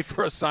 Designate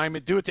for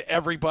assignment. Do it to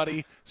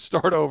everybody.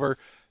 Start over.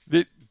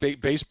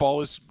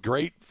 Baseball is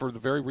great for the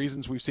very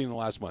reasons we've seen in the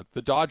last month.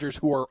 The Dodgers,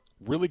 who are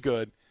really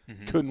good,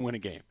 couldn't win a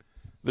game.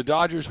 The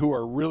Dodgers, who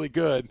are really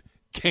good,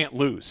 can't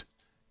lose.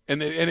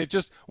 And it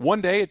just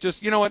one day it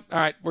just, you know what? All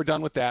right, we're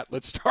done with that.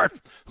 Let's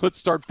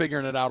start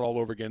figuring it out all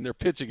over again. Their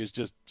pitching is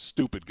just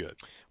stupid good.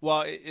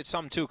 Well, it's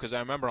something too, because I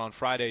remember on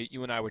Friday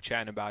you and I were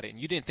chatting about it, and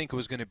you didn't think it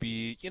was going to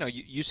be.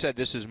 You said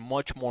this is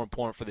much more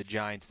important for the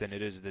Giants than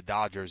it is the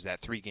Dodgers,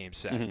 that 3-game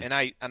set.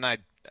 Mm-hmm. And I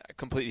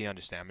completely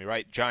understand me,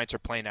 right? Giants are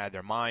playing out of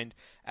their mind.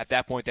 At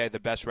that point, they had the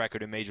best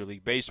record in Major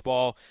League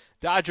Baseball.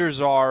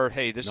 Dodgers are,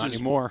 hey, this not is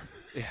anymore.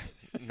 Yeah.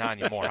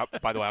 Not anymore.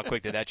 By the way, how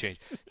quick did that change?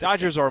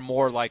 Dodgers are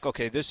more like,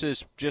 okay, this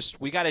is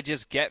just, we got to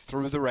just get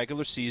through the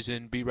regular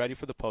season, be ready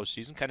for the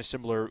postseason, kind of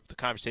similar to the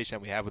conversation that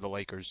we have with the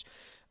Lakers.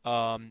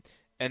 And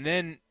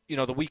then,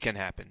 the weekend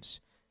happens,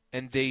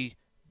 and they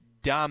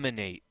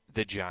dominate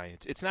the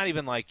Giants. It's not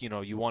even like,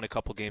 you won a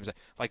couple games.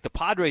 Like the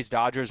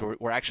Padres-Dodgers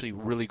were actually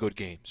really good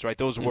games, right?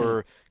 Those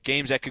were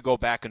games that could go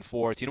back and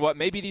forth. You know what?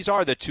 Maybe these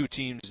are the two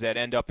teams that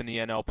end up in the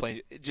NL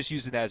playing. Just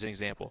using that as an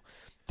example.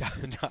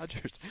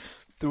 Dodgers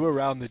threw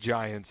around the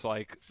Giants.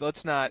 Like,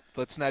 let's not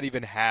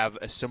even have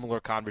a similar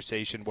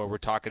conversation where we're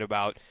talking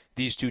about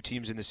these two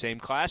teams in the same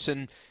class.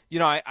 And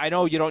I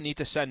know you don't need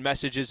to send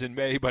messages in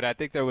May, but I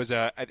think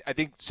I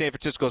think San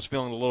Francisco's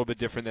feeling a little bit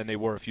different than they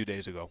were a few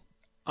days ago.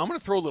 I'm going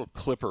to throw a little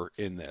Clipper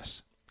in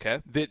this.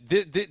 Okay,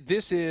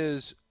 this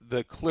is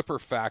the Clipper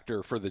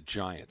factor for the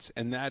Giants,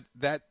 and that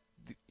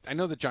I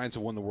know the Giants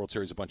have won the World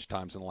Series a bunch of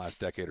times in the last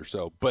decade or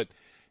so, but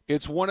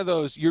it's one of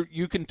those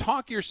you can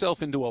talk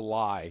yourself into a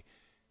lie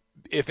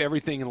if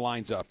everything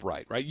lines up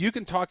right? You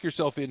can talk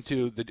yourself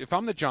into if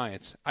I'm the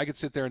Giants, I could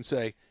sit there and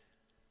say,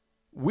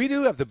 we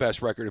do have the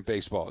best record in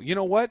baseball. You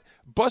know what?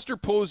 Buster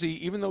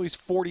Posey, even though he's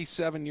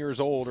 47 years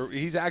old,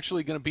 he's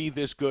actually going to be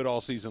this good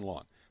all season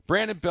long.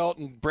 Brandon Belt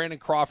and Brandon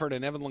Crawford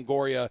and Evan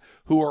Longoria,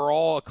 who are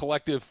all a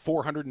collective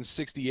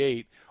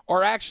 468,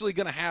 are actually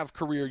going to have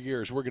career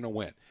years. We're going to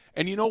win.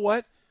 And you know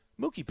what?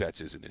 Mookie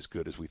Betts isn't as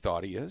good as we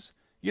thought he is.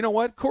 You know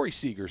what? Corey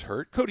Seager's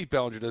hurt. Cody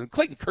Bellinger doesn't.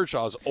 Clayton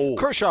Kershaw's old.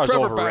 Kershaw's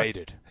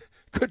overrated.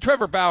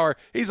 Trevor Bauer,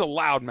 he's a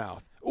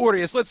loudmouth.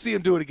 Urias, let's see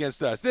him do it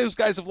against us. Those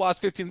guys have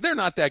lost 15. They're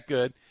not that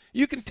good.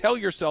 You can tell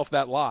yourself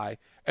that lie,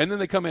 and then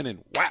they come in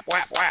and whap,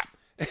 whap, whap.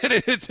 And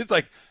it's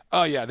like,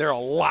 oh, yeah, they're a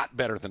lot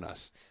better than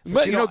us.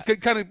 But,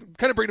 kind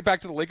of bring it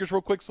back to the Lakers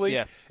real quick, Slee.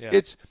 Yeah.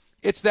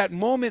 It's that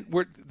moment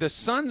where the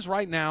Suns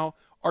right now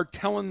are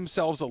telling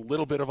themselves a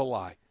little bit of a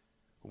lie.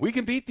 We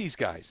can beat these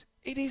guys.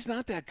 AD's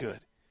not that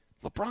good.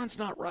 LeBron's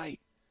not right.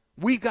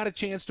 We've got a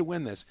chance to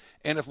win this.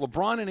 And if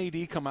LeBron and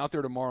AD come out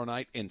there tomorrow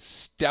night and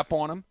step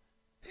on them,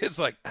 it's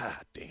like,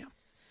 damn.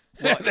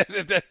 Well,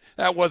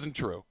 that wasn't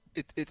true.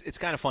 It's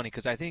kind of funny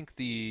because I think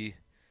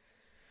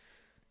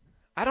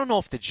I don't know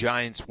if the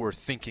Giants were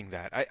thinking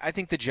that. I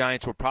think the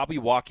Giants were probably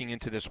walking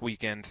into this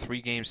weekend,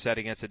 3-game set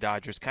against the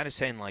Dodgers, kind of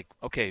saying like,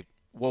 okay,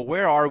 well,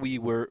 where are we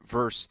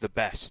versus the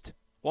best?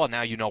 Well,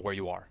 now you know where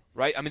you are,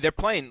 right? I mean, they're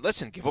playing,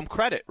 listen, give them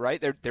credit,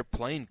 right? They're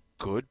playing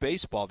good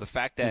baseball. The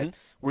fact that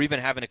we're even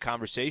having a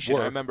conversation,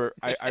 I remember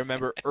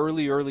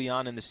early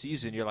on in the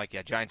season, you're like,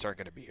 yeah, Giants aren't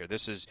going to be here.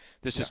 This is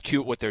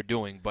cute what they're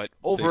doing, but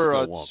over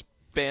a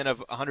span of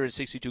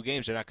 162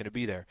 games, they're not going to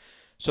be there.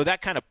 So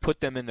that kind of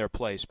put them in their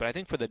place. But I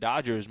think for the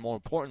Dodgers, more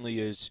importantly,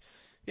 is,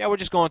 yeah, we're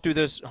just going through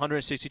this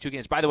 162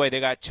 games. By the way,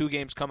 they got 2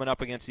 games coming up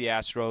against the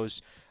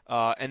Astros,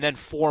 and then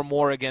 4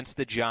 more against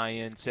the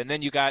Giants, and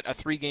then you got a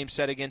 3-game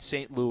set against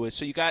St. Louis.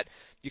 So you kind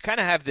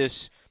of have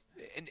this,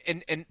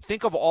 and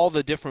think of all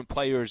the different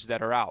players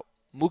that are out.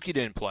 Mookie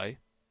didn't play.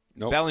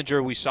 Nope.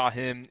 Bellinger, we saw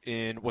him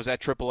was that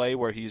AAA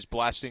where he's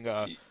blasting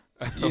a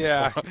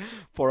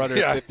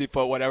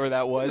 450-foot, whatever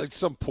that was. Like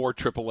some poor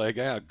AAA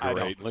guy.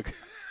 Great.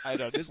 I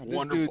know. This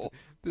wonderful.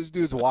 This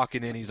dude's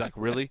walking in. He's like,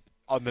 really?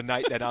 On the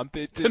night that I'm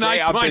pitching?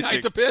 Tonight's my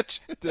night to pitch?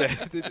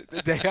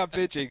 the day I'm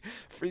pitching,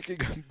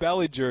 freaking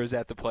Bellinger is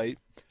at the plate.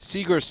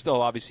 Seager's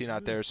still obviously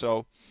not there.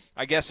 So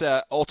I guess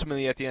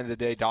ultimately at the end of the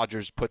day,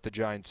 Dodgers put the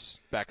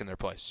Giants back in their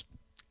place.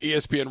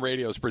 ESPN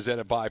Radio is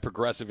presented by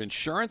Progressive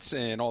Insurance,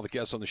 and all the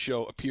guests on the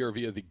show appear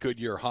via the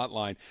Goodyear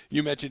hotline.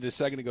 You mentioned a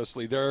second ago,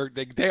 Slee,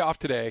 they day off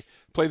today,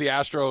 play the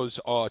Astros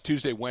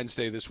Tuesday,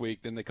 Wednesday this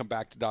week, then they come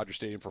back to Dodger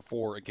Stadium for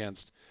 4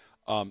 against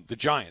the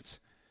Giants.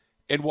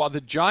 And while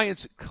the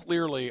Giants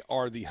clearly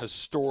are the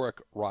historic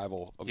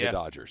rival of the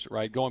Dodgers,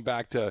 right, going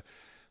back to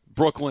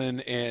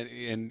Brooklyn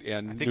and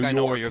I think I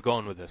know where you're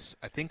going with this.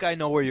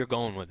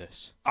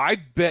 I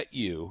bet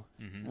you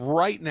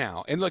right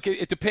now, and look,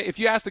 it depends. If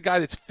you ask the guy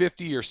that's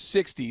 50 or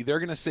 60, they're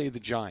going to say the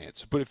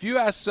Giants. But if you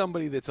ask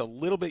somebody that's a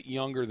little bit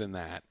younger than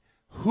that,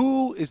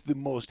 who is the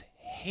most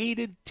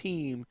hated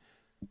team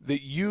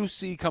that you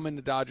see come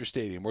into Dodger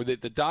Stadium, or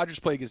that the Dodgers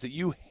play against, that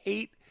you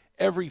hate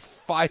every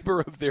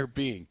fiber of their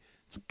being?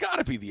 It's got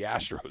to be the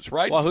Astros,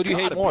 right? Well, who do you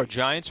hate more,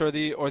 Giants or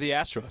the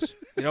Astros?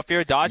 If you're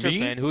a Dodger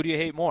fan, who do you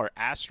hate more,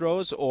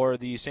 Astros or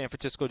the San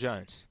Francisco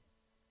Giants?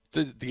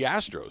 The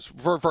Astros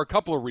for a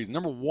couple of reasons.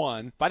 Number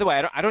one, by the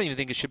way, I don't even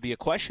think it should be a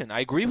question.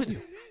 I agree with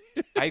you.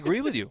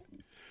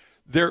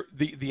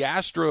 The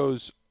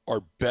Astros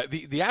are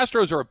the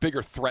Astros are a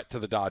bigger threat to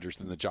the Dodgers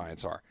than the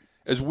Giants are.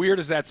 As weird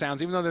as that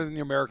sounds, even though they're in the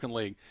American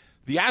League,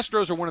 the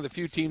Astros are one of the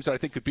few teams that I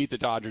think could beat the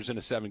Dodgers in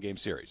a 7-game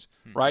series,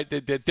 right?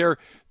 They're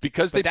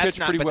because they pitch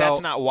pretty well. But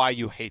that's not why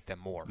you hate them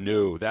more.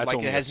 No, that's like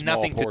only it has a small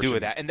nothing portion. to do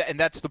with that, and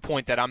that's the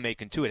point that I'm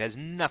making too. It has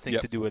nothing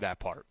to do with that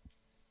part.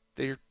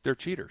 They're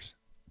cheaters.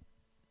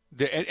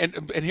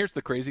 And here's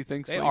the crazy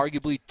thing. They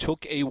arguably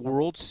took a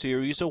World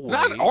Series away.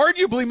 Not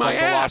arguably, my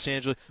ass. Los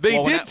Angeles.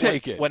 They did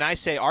take it. When I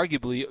say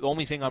arguably, the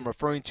only thing I'm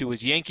referring to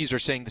is Yankees are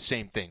saying the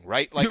same thing,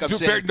 right? Like I'm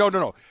saying.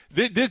 No.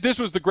 This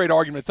was the great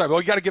argument at the time.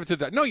 Well, you got to give it to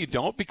that. No, you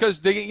don't,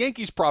 because the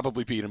Yankees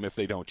probably beat them if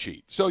they don't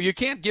cheat. So you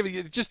can't give it.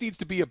 It just needs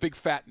to be a big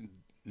fat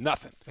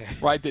nothing,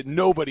 right? That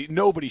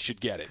nobody should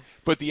get it.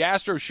 But the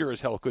Astros sure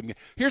as hell couldn't.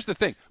 Here's the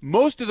thing.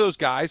 Most of those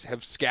guys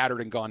have scattered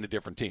and gone to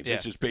different teams.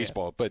 It's just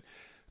baseball. But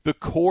the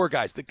core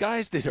guys, the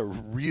guys that are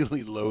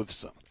really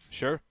loathsome.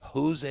 Sure.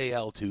 Jose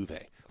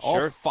Altuve. All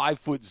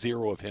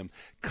 5'0" of him,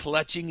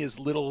 clutching his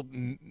little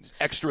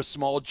extra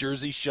small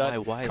jersey shut.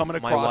 Coming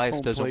across my wife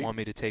home doesn't plate. want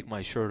me to take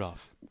my shirt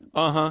off.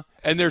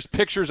 And there's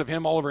pictures of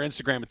him all over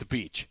Instagram at the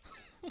beach.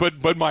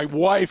 But my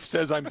wife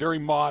says I'm very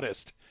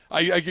modest.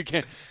 I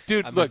can't.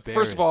 Dude, look,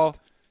 first of all,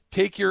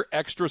 take your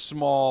extra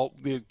small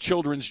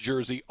children's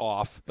jersey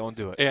off. Don't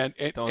do it. And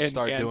don't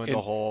start doing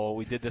the whole.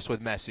 We did this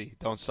with Messi.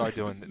 Don't start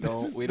doing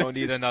it. We don't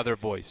need another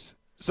voice.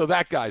 So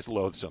that guy's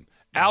loathsome.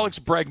 Alex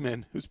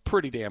Bregman, who's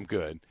pretty damn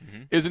good,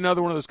 is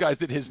another one of those guys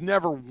that has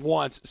never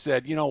once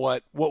said, you know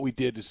what we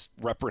did is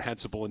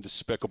reprehensible and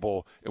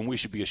despicable, and we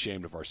should be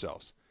ashamed of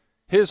ourselves.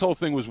 His whole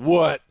thing was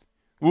what?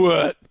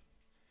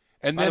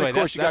 And then, of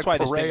course, that's why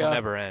Correa. this thing will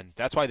never end.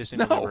 That's why this thing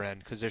will never end,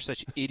 because they're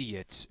such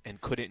idiots and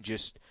couldn't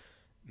just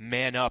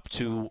man up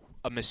to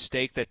a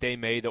mistake that they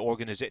made, the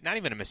organization. Not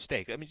even a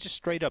mistake. I mean, just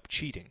straight up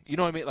cheating. You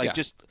know what I mean?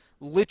 Just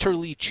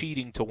literally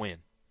cheating to win.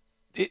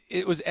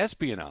 It was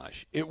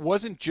espionage. It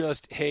wasn't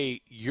just, hey,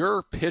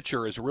 your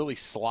pitcher is really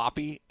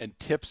sloppy and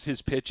tips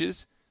his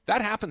pitches.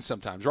 That happens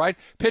sometimes, right?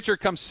 Pitcher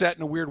comes set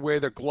in a weird way,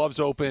 their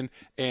gloves open,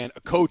 and a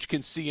coach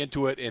can see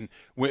into it. And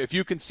if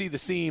you can see the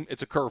seam,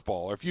 it's a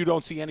curveball. Or if you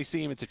don't see any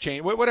seam, it's a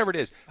chain. Whatever it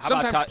is.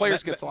 Sometimes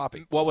players get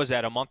sloppy. What was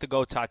that? A month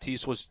ago,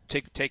 Tatis was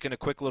taking a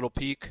quick little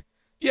peek.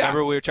 Yeah.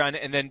 Remember we were trying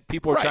to, and then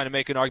people were trying to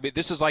make an argument.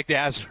 This is like the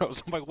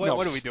Astros. I'm like, what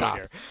are we doing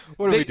here?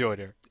 What are we doing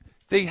here?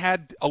 They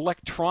had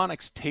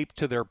electronics taped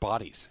to their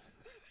bodies.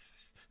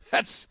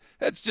 That's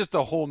just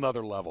a whole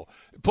nother level.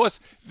 Plus,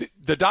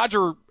 the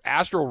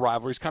Dodger-Astro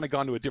rivalry's kind of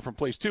gone to a different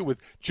place, too,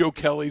 with Joe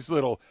Kelly's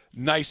little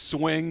nice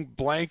swing,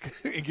 blank,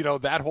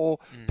 that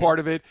whole part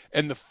of it,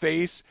 and the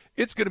face.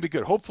 It's going to be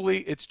good. Hopefully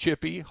it's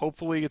chippy.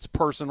 Hopefully it's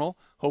personal.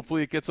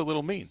 Hopefully it gets a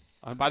little mean.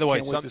 By the way,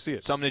 to see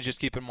it. Something to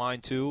just keep in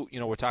mind, too,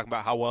 we're talking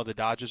about how well the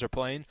Dodgers are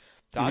playing.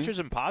 Dodgers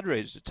and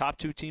Padres, the top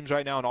two teams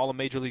right now in all of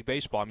Major League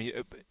Baseball. I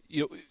mean,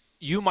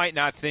 you might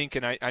not think,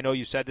 and I know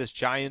you said this,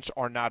 Giants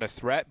are not a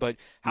threat, but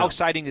how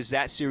exciting is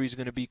that series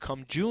going to be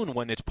come June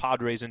when it's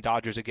Padres and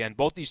Dodgers again?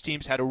 Both these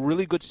teams had a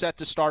really good set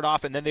to start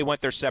off, and then they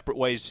went their separate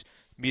ways,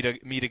 meet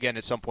again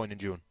at some point in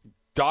June.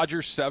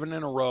 Dodgers 7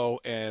 in a row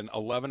and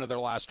 11 of their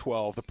last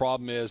 12. The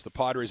problem is the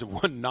Padres have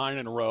won 9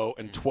 in a row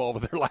and 12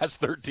 of their last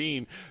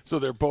 13, so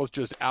they're both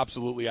just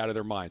absolutely out of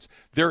their minds.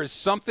 There is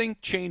something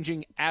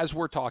changing as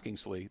we're talking,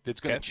 Slee,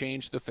 that's going to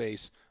change the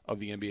face of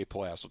the NBA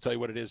playoffs. I'll tell you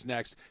what it is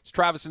next. It's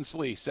Travis and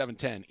Slee,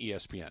 710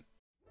 ESPN.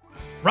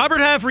 Robert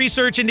Half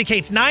research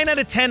indicates 9 out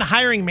of 10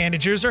 hiring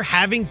managers are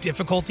having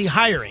difficulty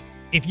hiring.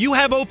 If you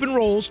have open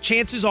roles,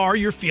 chances are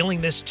you're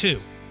feeling this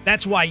too.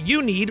 That's why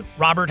you need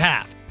Robert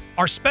Half.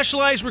 Our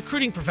specialized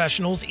recruiting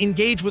professionals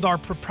engage with our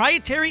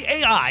proprietary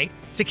AI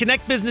to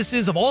connect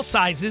businesses of all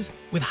sizes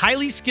with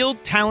highly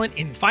skilled talent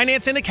in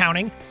finance and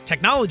accounting,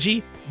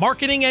 technology,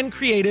 marketing and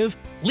creative,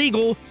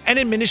 legal, and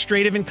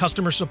administrative and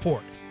customer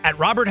support. At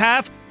Robert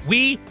Half,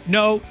 we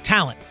know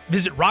talent.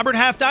 Visit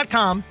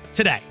roberthalf.com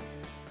today.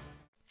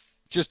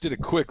 Just did a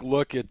quick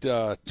look at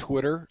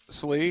Twitter,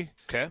 Slee.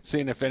 Okay.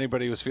 Seeing if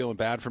anybody was feeling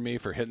bad for me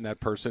for hitting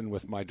that person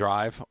with my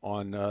drive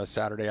on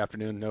Saturday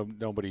afternoon.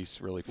 Nobody's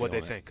really feeling it.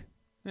 What'd they think?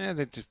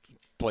 They just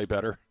play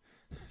better.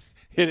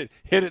 Hit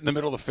it in the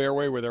middle of the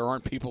fairway where there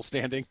aren't people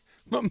standing.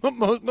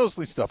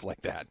 Mostly stuff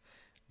like that.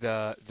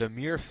 The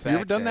mere fact you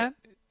ever done that?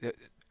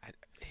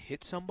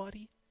 Hit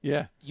somebody?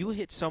 Yeah. You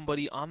hit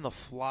somebody on the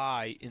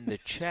fly in the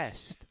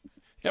chest.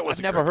 I've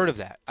never heard of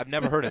that.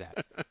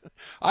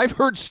 I've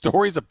heard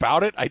stories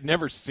about it. I'd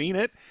never seen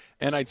it,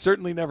 and I'd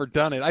certainly never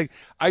done it.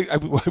 I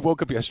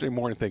woke up yesterday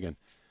morning thinking,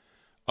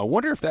 I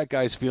wonder if that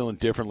guy's feeling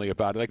differently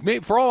about it. Like,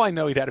 maybe, for all I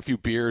know, he'd had a few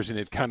beers and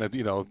it kind of,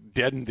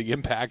 deadened the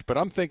impact. But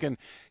I'm thinking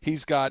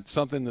he's got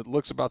something that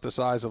looks about the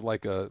size of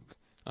like a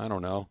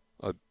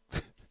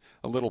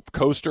little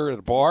coaster at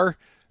a bar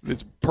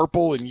that's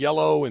purple and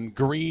yellow and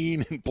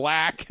green and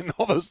black and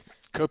all those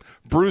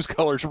bruise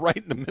colors right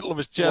in the middle of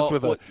his chest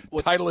with a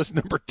Titleist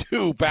number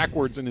 2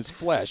 backwards in his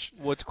flesh.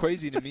 What's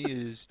crazy to me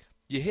is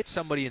you hit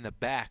somebody in the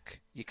back,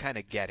 you kind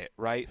of get it,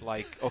 right?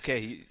 Like,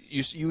 okay,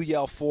 you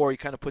yell 4, he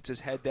kind of puts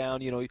his head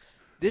down,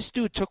 This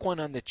dude took one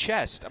on the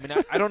chest. I mean,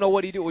 I don't know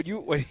what he did.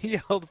 When he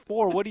yelled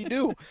 4, what did he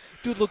do?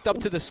 Dude looked up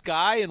to the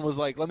sky and was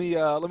like, let me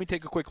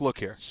take a quick look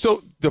here.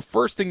 So the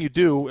first thing you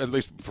do, at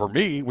least for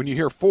me, when you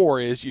hear 4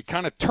 is you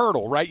kind of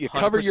turtle, right? You 100%.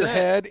 Cover your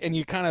head and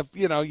you kind of,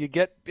 you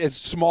get as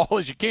small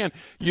as you can.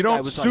 You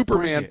don't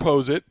Superman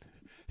pose it.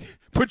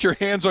 Put your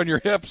hands on your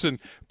hips and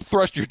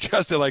thrust your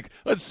chest at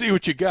let's see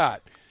what you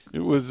got. It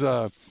was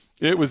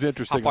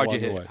interesting. How far did you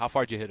hit it? How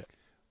far did you hit it?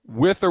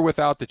 With or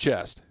without the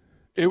chest?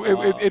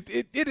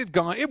 It had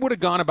gone. It would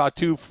have gone about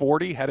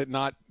 240 had it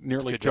not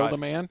nearly killed a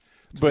man.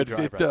 But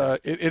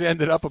it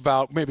ended up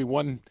about maybe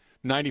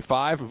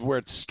 195 of where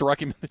it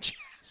struck him in the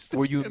chest.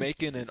 Were you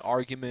making an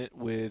argument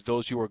with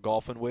those you were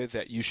golfing with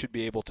that you should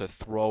be able to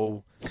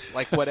throw,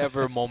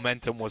 whatever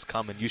momentum was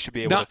coming, you should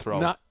be able to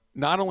throw?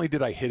 Not only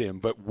did I hit him,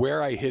 but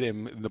where I hit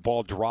him, the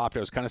ball dropped.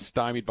 I was kind of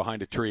stymied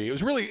behind a tree. It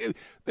was really,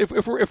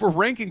 if we're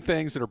ranking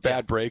things that are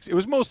bad breaks, it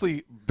was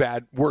mostly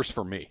worse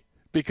for me.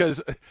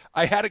 Because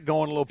I had it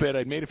going a little bit.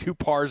 I'd made a few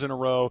pars in a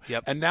row.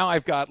 Yep. And now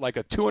I've got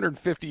a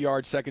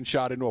 250-yard second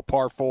shot into a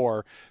par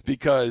 4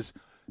 because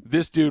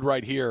this dude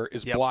right here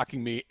is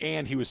blocking me,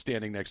 and he was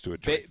standing next to a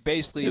tree.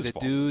 Basically, the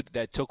dude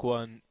that took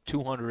one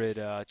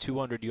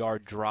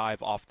 200-yard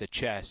drive off the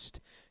chest,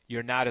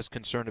 you're not as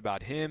concerned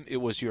about him. It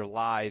was your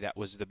lie that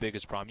was the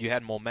biggest problem. You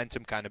had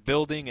momentum kind of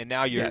building, and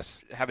now you're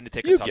having to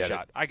take a tough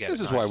shot. I get it.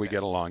 This is why we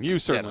get along. You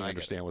certainly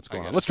understand what's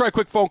going on. Let's try a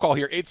quick phone call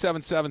here,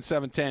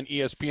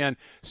 877-710-ESPN,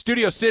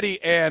 Studio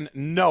City, and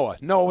Noah.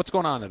 Noah, what's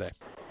going on today?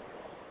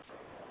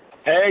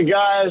 Hey,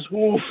 guys.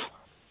 Oof.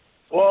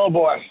 Oh,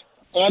 boy.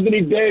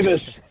 Anthony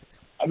Davis.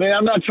 I mean,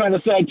 I'm not trying to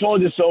say I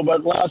told you so,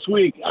 but last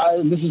week,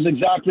 this is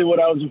exactly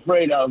what I was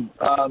afraid of.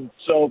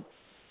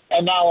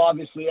 And now,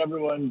 obviously,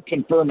 everyone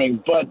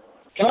confirming. But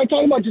can I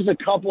talk about just a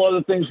couple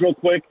other things real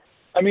quick?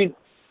 I mean,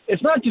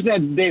 it's not just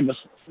Anthony Davis.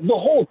 The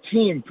whole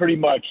team pretty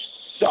much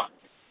sucked.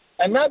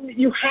 And that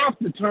you have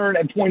to turn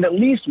and point at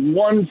least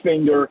one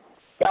finger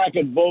back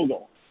at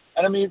Vogel.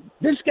 And, I mean,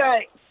 this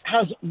guy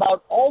has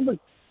about all the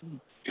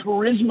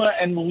charisma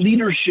and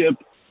leadership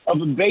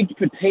of a baked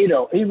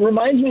potato. He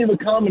reminds me of a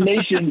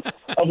combination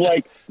of,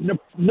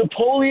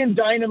 Napoleon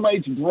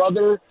Dynamite's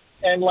brother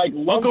and,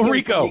 Uncle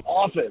Rico. The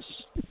Office.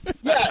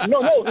 Yeah,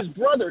 no, his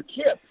brother,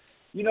 Kip.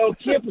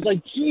 Kip was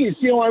like, geez,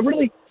 I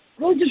really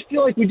just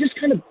feel like we just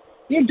kind of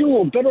need to do a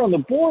little better on the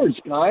boards,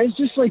 guys.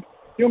 Just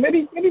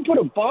maybe put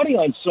a body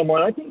on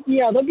someone. I think,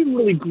 that'd be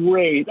really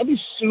great. That'd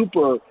be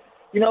super.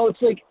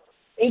 It's like,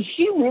 is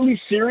he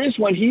really serious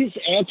when he's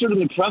answered in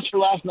the presser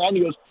last night? And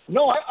he goes,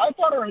 no, I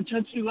thought our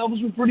intensity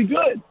levels were pretty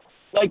good.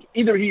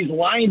 Either he's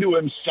lying to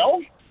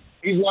himself,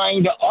 he's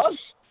lying to us,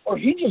 or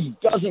he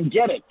just doesn't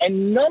get it.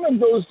 And none of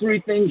those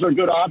three things are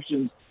good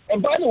options.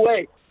 And by the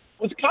way,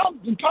 did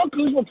Kyle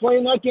Kuzma play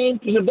in that game?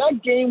 Because if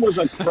that game was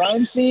a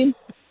crime scene,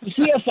 the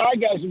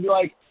CSI guys would be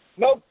like,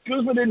 nope,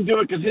 Kuzma didn't do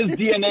it because his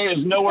DNA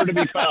is nowhere to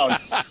be found.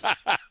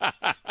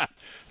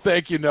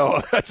 Thank you,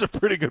 Noah. That's a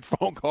pretty good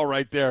phone call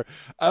right there.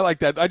 I like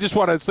that. I just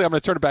want to say, I'm going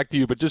to turn it back to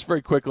you, but just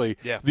very quickly,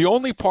 the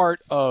only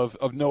part of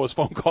Noah's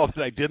phone call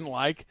that I didn't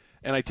like,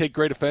 and I take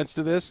great offense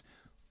to this,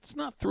 let's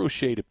not throw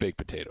shade at baked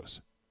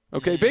potatoes.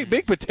 Okay,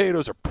 baked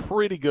potatoes are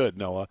pretty good,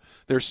 Noah.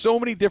 There's so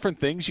many different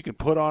things you can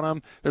put on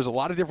them. There's a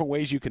lot of different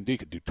ways you can do. You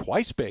can do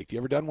twice baked. You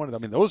ever done one of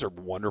them? I mean, those are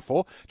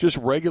wonderful. Just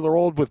regular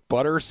old with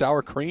butter,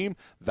 sour cream.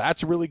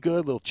 That's really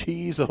good. Little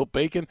cheese, little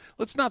bacon.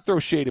 Let's not throw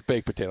shade at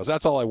baked potatoes.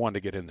 That's all I wanted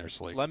to get in there,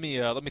 Slee. Let me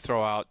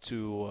throw out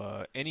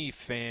to any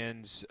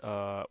fans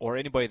or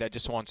anybody that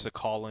just wants to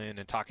call in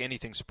and talk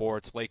anything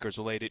sports, Lakers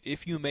related.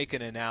 If you make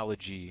an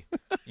analogy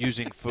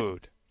using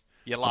food.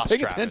 You lost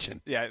Travis.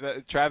 Attention. Yeah,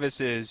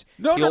 Travis is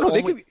no. As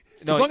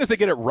long as they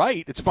get it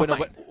right, it's fine.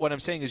 But what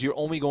I'm saying is, you're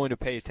only going to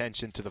pay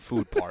attention to the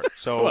food part.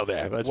 So well,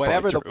 that's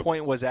whatever the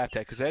point was at that,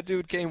 because that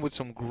dude came with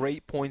some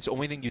great points. The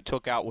only thing you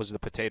took out was the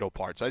potato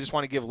part. So I just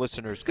want to give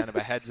listeners kind of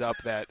a heads up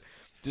that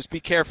just be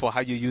careful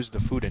how you use the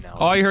food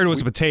analogy. All you heard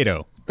was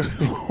potato.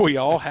 We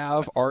all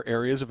have our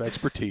areas of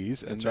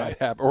expertise and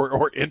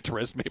or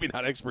interest, maybe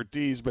not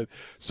expertise, but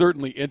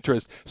certainly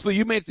interest. So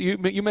you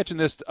mentioned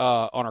this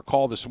on our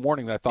call this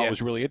morning that I thought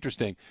was really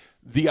interesting.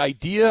 The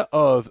idea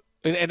of,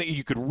 and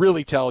you could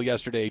really tell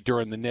yesterday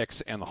during the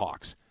Knicks and the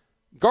Hawks,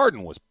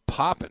 Garden was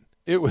popping.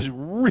 It was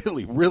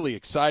really, really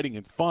exciting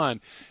and fun.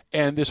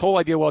 And this whole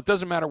idea, well, it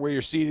doesn't matter where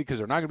you're seated because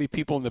there are not going to be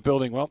people in the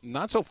building. Well,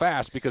 not so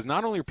fast, because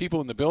not only are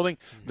people in the building,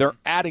 they're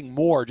adding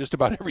more just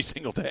about every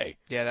single day.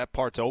 Yeah, that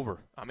part's over.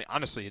 I mean,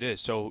 honestly, it is.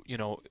 So,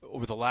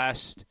 over the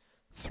last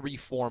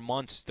 3-4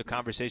 months, the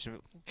conversation,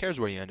 who cares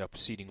where you end up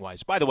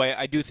seating-wise? By the way,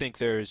 I do think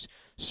there's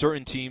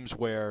certain teams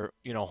where,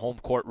 home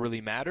court really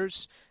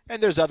matters,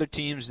 and there's other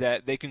teams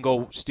that they can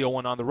go steal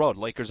one on the road.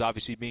 Lakers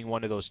obviously being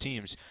one of those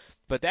teams.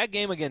 But that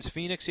game against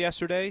Phoenix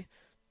yesterday,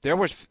 there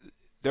were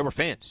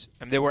fans.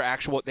 I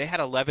mean, they had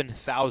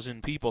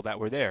 11,000 people that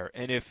were there.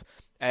 And if,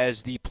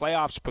 as the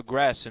playoffs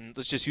progress, and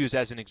let's just use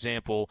as an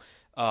example,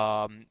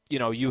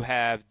 you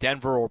have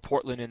Denver or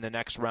Portland in the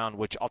next round,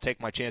 which I'll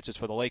take my chances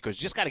for the Lakers.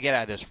 Just got to get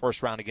out of this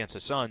first round against the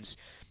Suns.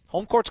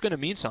 Home court's going to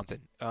mean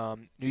something.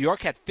 New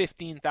York had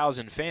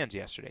 15,000 fans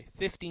yesterday.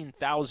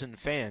 15,000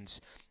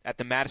 fans at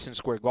the Madison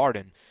Square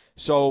Garden.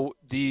 So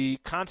the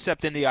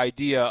concept and the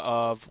idea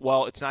of,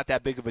 well, it's not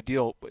that big of a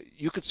deal,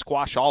 you could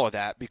squash all of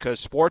that because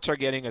sports are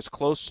getting as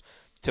close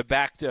to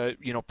back to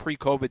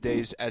pre-COVID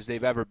days as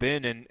they've ever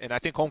been, and I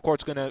think home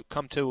court's going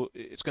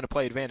to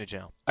play advantage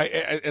now.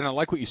 I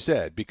like what you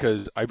said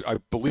because I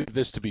believe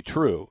this to be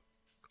true.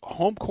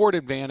 Home court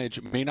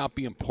advantage may not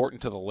be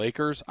important to the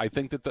Lakers. I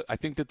think that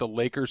the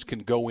Lakers can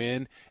go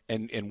in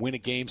and win a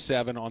Game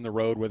 7 on the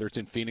road, whether it's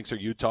in Phoenix or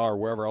Utah or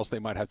wherever else they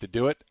might have to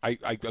do it. I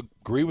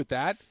agree with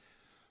that.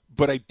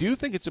 But I do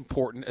think it's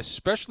important,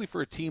 especially for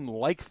a team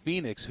like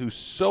Phoenix, who's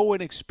so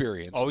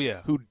inexperienced. Oh,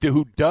 yeah.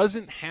 Who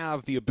doesn't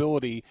have the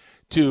ability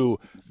to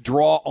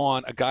draw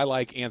on a guy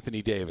like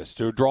Anthony Davis,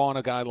 to draw on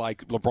a guy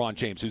like LeBron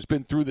James, who's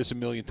been through this a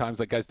million times.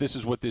 Like, guys, this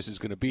is what this is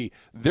going to be.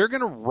 They're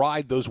going to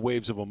ride those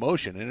waves of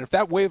emotion. And if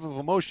that wave of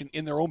emotion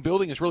in their own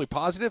building is really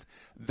positive,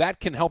 that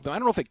can help them. I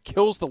don't know if it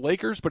kills the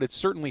Lakers, but it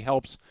certainly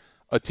helps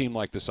a team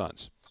like the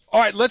Suns. All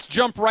right, let's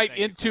jump right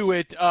into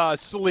it,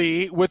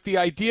 Slee, with the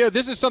idea.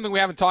 This is something we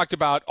haven't talked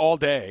about all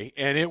day,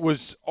 and it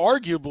was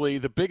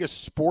arguably the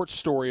biggest sports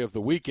story of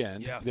the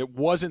weekend. Yeah. That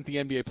wasn't the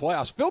NBA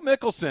playoffs. Phil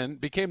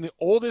Mickelson became the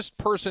oldest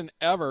person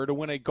ever to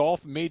win a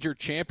golf major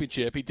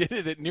championship. He did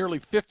it at nearly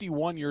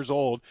 51 years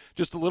old,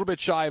 just a little bit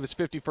shy of his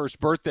 51st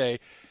birthday,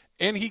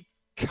 and he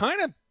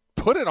kind of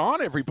put it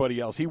on everybody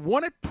else. He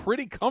won it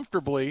pretty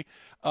comfortably.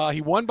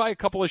 He won by a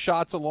couple of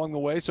shots along the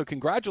way, so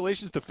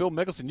congratulations to Phil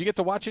Mickelson. You get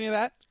to watch any of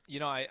that?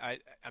 I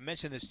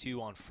mentioned this to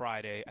you on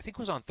Friday. I think it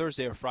was on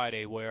Thursday or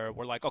Friday where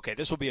we're like, okay,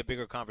 this will be a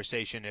bigger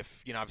conversation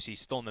if, obviously he's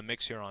still in the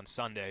mix here on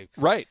Sunday.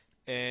 Right.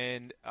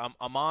 And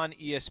I'm on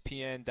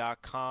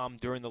ESPN.com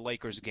during the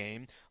Lakers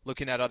game,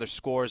 looking at other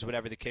scores,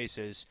 whatever the case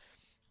is.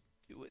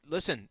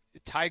 Listen,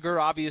 Tiger,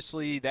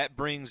 obviously, that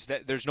brings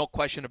that. There's no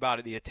question about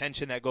it. The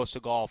attention that goes to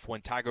golf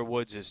when Tiger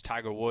Woods is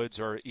Tiger Woods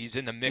or he's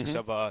in the mix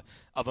of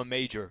a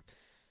major.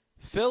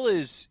 Phil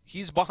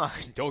he's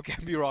behind. Don't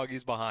get me wrong,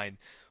 he's behind.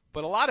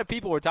 But a lot of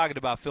people were talking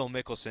about Phil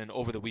Mickelson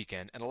over the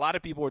weekend, and a lot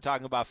of people were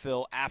talking about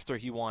Phil after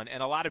he won.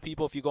 And a lot of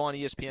people, if you go on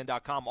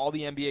ESPN.com, all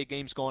the NBA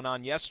games going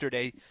on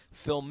yesterday,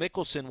 Phil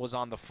Mickelson was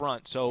on the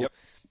front. So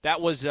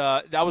that was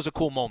a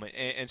cool moment,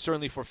 and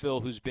certainly for Phil,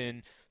 who's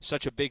been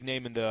such a big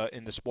name in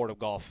the sport of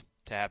golf,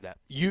 to have that.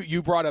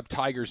 You brought up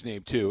Tiger's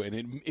name too,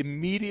 and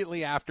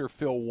immediately after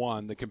Phil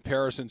won, the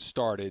comparison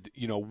started.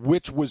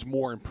 Which was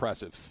more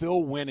impressive,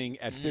 Phil winning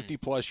at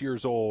 50-plus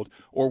years old,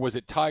 or was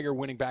it Tiger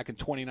winning back in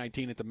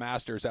 2019 at the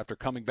Masters after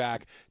coming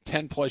back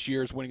 10-plus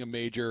years winning a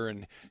major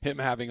and him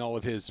having all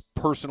of his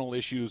personal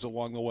issues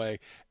along the way?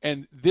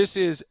 And this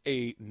is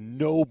a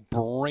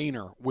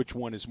no-brainer which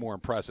one is more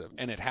impressive,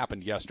 and it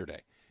happened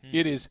yesterday.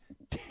 It is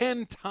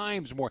 10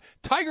 times more.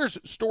 Tiger's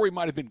story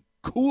might have been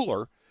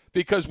cooler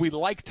because we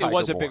like Tiger. It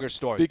was a more. bigger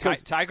story.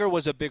 Because Tiger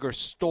was a bigger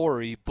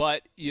story,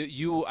 but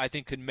you I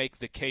think, could make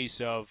the case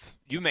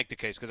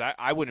because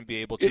I wouldn't be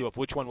able to of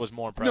which one was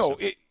more impressive.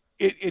 No,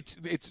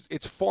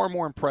 it's far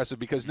more impressive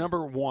because,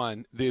 number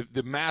one,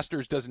 the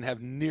Masters doesn't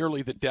have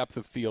nearly the depth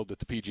of field that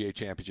the PGA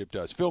Championship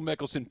does. Phil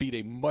Mickelson beat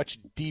a much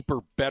deeper,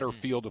 better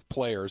field of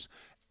players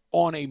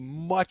on a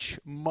much,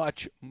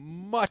 much,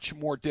 much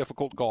more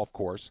difficult golf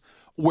course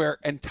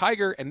and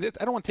Tiger, and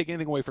I don't want to take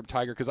anything away from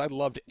Tiger because I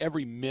loved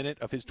every minute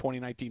of his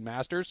 2019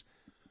 Masters,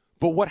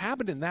 but what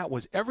happened in that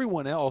was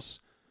everyone else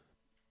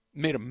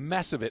made a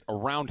mess of it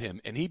around him,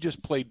 and he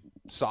just played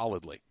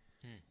solidly,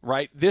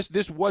 right?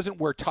 This wasn't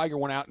where Tiger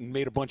went out and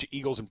made a bunch of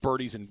eagles and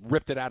birdies and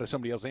ripped it out of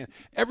somebody else's hand.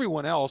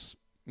 Everyone else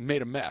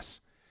made a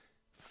mess.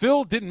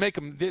 Phil didn't make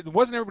him. It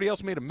wasn't everybody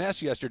else made a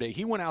mess yesterday.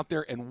 He went out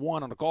there and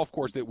won on a golf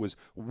course that was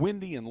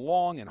windy and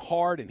long and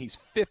hard, and he's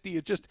 50.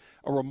 It's just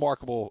a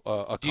remarkable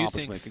accomplishment. Do you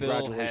think Phil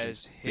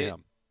Congratulations has hit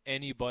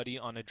anybody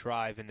on a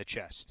drive in the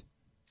chest?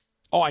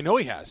 Oh, I know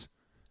he has.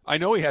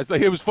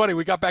 It was funny.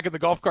 We got back in the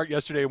golf cart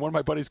yesterday, and one of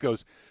my buddies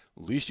goes,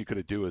 least you could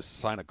have do is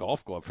sign a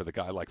golf glove for the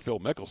guy like Phil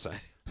Mickelson.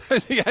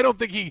 I don't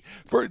think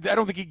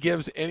he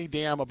gives any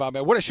damn about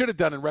me. What I should have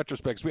done in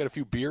retrospect is we had a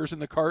few beers in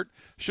the cart.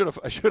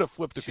 I should have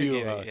flipped a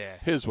few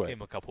his way. Gave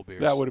him a couple beers.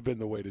 That would have been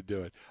the way to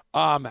do it.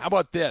 How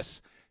about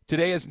this?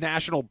 Today is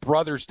National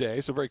Brothers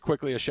Day, so very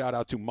quickly a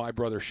shout-out to my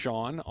brother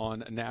Sean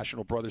on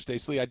National Brothers Day.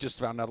 Slee, I just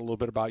found out a little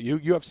bit about you.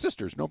 You have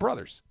sisters, no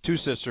brothers. 2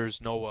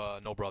 sisters,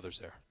 no brothers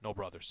there. No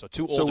brothers. So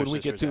 2 older sisters. So when we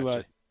get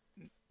to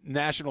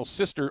National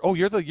Sister,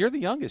 you're the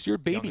youngest. You're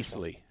baby youngest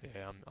Slee.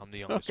 Yeah, I'm the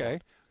youngest. Okay.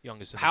 One.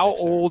 Youngest.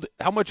 How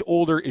much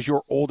older is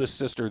your oldest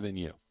sister than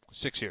you?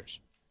 6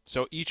 years.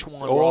 So each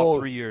one, we're all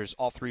 3 years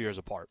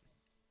apart.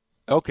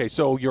 Okay,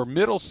 so your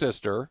middle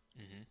sister,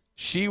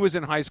 she was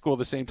in high school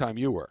the same time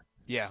you were.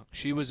 Yeah,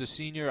 she was a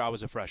senior. I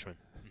was a freshman.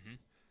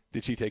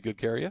 Did she take good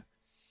care of you?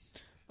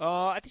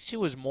 I think she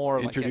was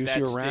more introduce like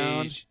at that you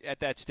around. Stage. At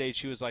that stage,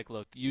 she was like,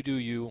 "Look, you do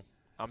you.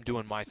 I'm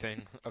doing my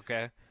thing."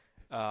 Okay.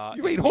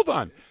 Wait, hold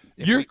on.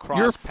 You're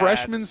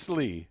freshman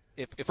Slee.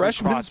 If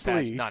freshman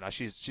Slee. No,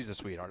 she's a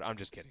sweetheart. I'm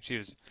just kidding. She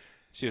was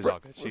all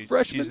good.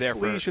 Freshman she's there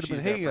Slee for, should have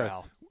she's been. Hey,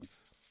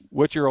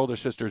 what's your older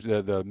sister's,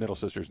 the middle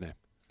sister's name?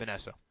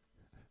 Vanessa.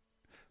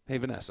 Hey,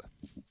 Vanessa,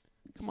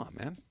 come on,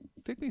 man.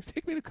 Take me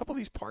to a couple of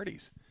these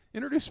parties.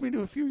 Introduce me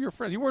to a few of your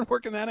friends. You weren't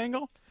working that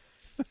angle?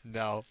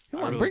 No,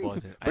 come on, really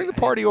wasn't. Bring the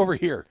party over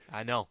here.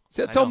 I know.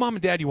 Tell Mom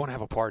and Dad you want to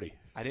have a party.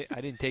 I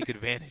didn't take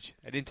advantage.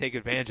 I didn't take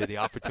advantage of the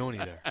opportunity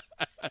there.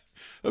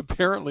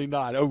 Apparently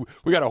not. Oh,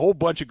 we got a whole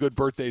bunch of good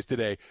birthdays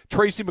today.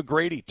 Tracy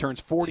McGrady turns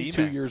 42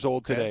 T-Mac. years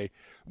old today.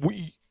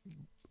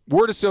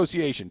 Word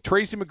association.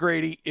 Tracy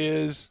McGrady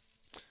is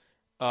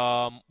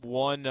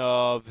one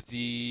of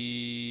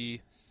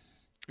the.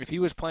 If he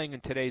was playing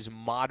in today's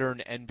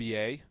modern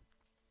NBA,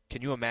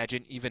 can you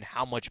imagine even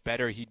how much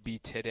better he'd be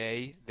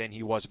today than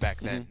he was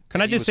back then?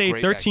 Can I just say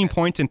 13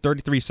 points in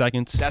 33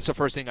 seconds? That's the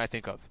first thing I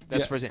think of.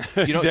 That's the first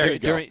thing. You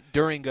know,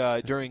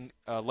 during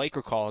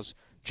Laker calls,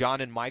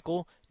 John and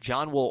Michael,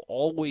 John will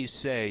always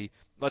say,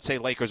 let's say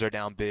Lakers are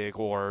down big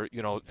or,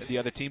 you know, the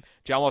other team.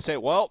 John will say,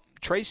 well,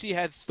 Tracy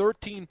had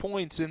 13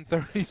 points in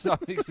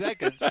 30-something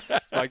seconds.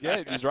 Like,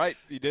 yeah, he's right.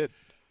 He did.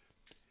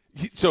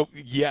 So,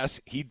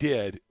 yes, he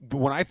did. But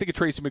when I think of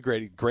Tracy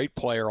McGrady, great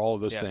player, all of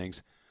those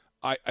things,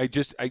 I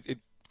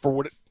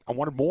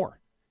wanted more.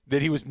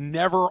 That he was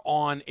never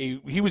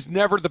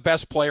the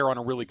best player on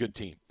a really good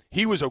team.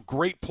 He was a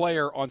great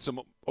player on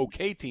some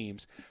okay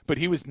teams, but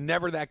he was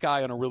never that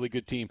guy on a really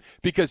good team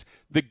because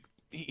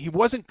he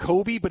wasn't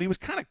Kobe, but he was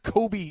kind of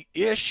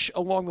Kobe-ish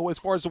along the way as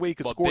far as the way he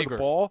could score bigger. the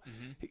ball.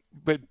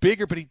 But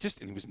bigger, but he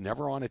was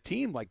never on a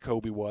team like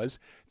Kobe was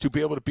to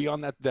be able to be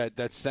on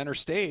that center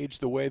stage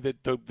the way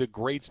that the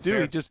greats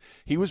do.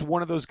 He was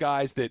one of those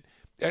guys that,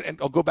 and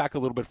I'll go back a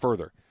little bit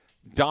further.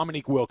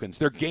 Dominique Wilkins.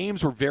 Their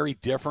games were very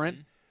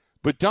different,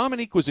 but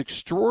Dominique was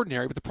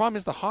extraordinary. But the problem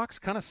is the Hawks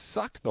kind of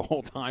sucked the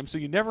whole time, so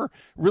you never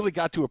really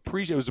got to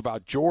appreciate. It was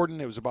about Jordan.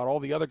 It was about all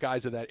the other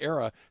guys of that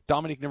era.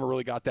 Dominique never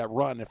really got that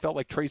run. It felt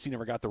like Tracy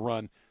never got the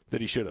run that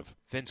he should have.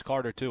 Vince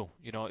Carter, too.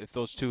 You know, if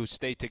those two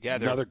stayed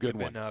together, another good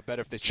one.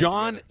 Better if they stayed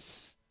together.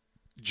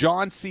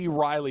 John C.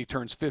 Reilly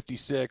turns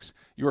 56.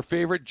 Your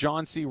favorite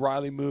John C.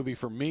 Reilly movie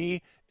for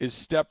me is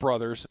Step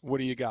Brothers. What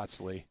do you got,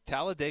 Slee?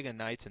 Talladega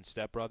Nights and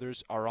Step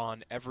Brothers are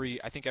on every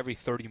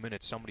 30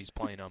 minutes somebody's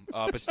playing them.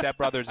 But Step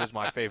Brothers is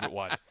my favorite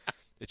one.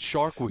 It's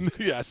Shark Week.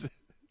 Yes.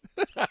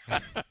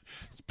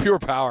 It's pure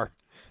power.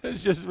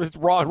 It's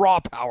raw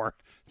power.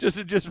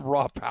 Just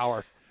raw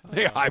power.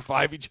 They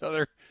high-five each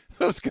other.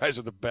 Those guys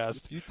are the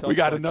best. We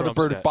got another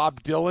bird,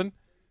 Bob Dylan.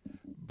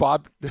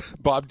 Bob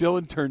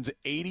Dylan turns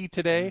 80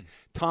 today.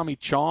 Tommy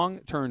Chong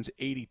turns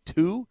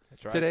 82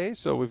 today.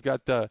 So we've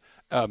got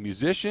a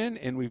musician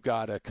and we've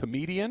got a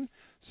comedian.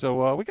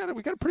 So we got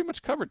it pretty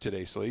much covered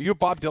today. So you a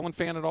Bob Dylan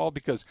fan at all?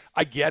 Because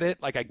I get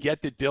it. Like I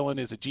get that Dylan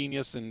is a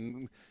genius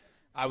and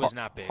I was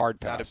not big. Hard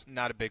pass.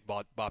 Not a big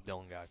Bob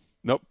Dylan guy.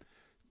 Nope.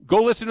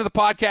 Go listen to the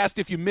podcast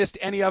if you missed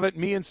any of it.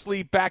 Me and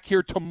Slee back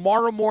here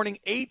tomorrow morning,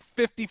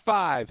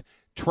 8:55.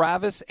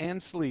 Travis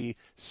and Slee,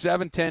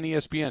 710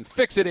 ESPN.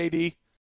 Fix it, AD.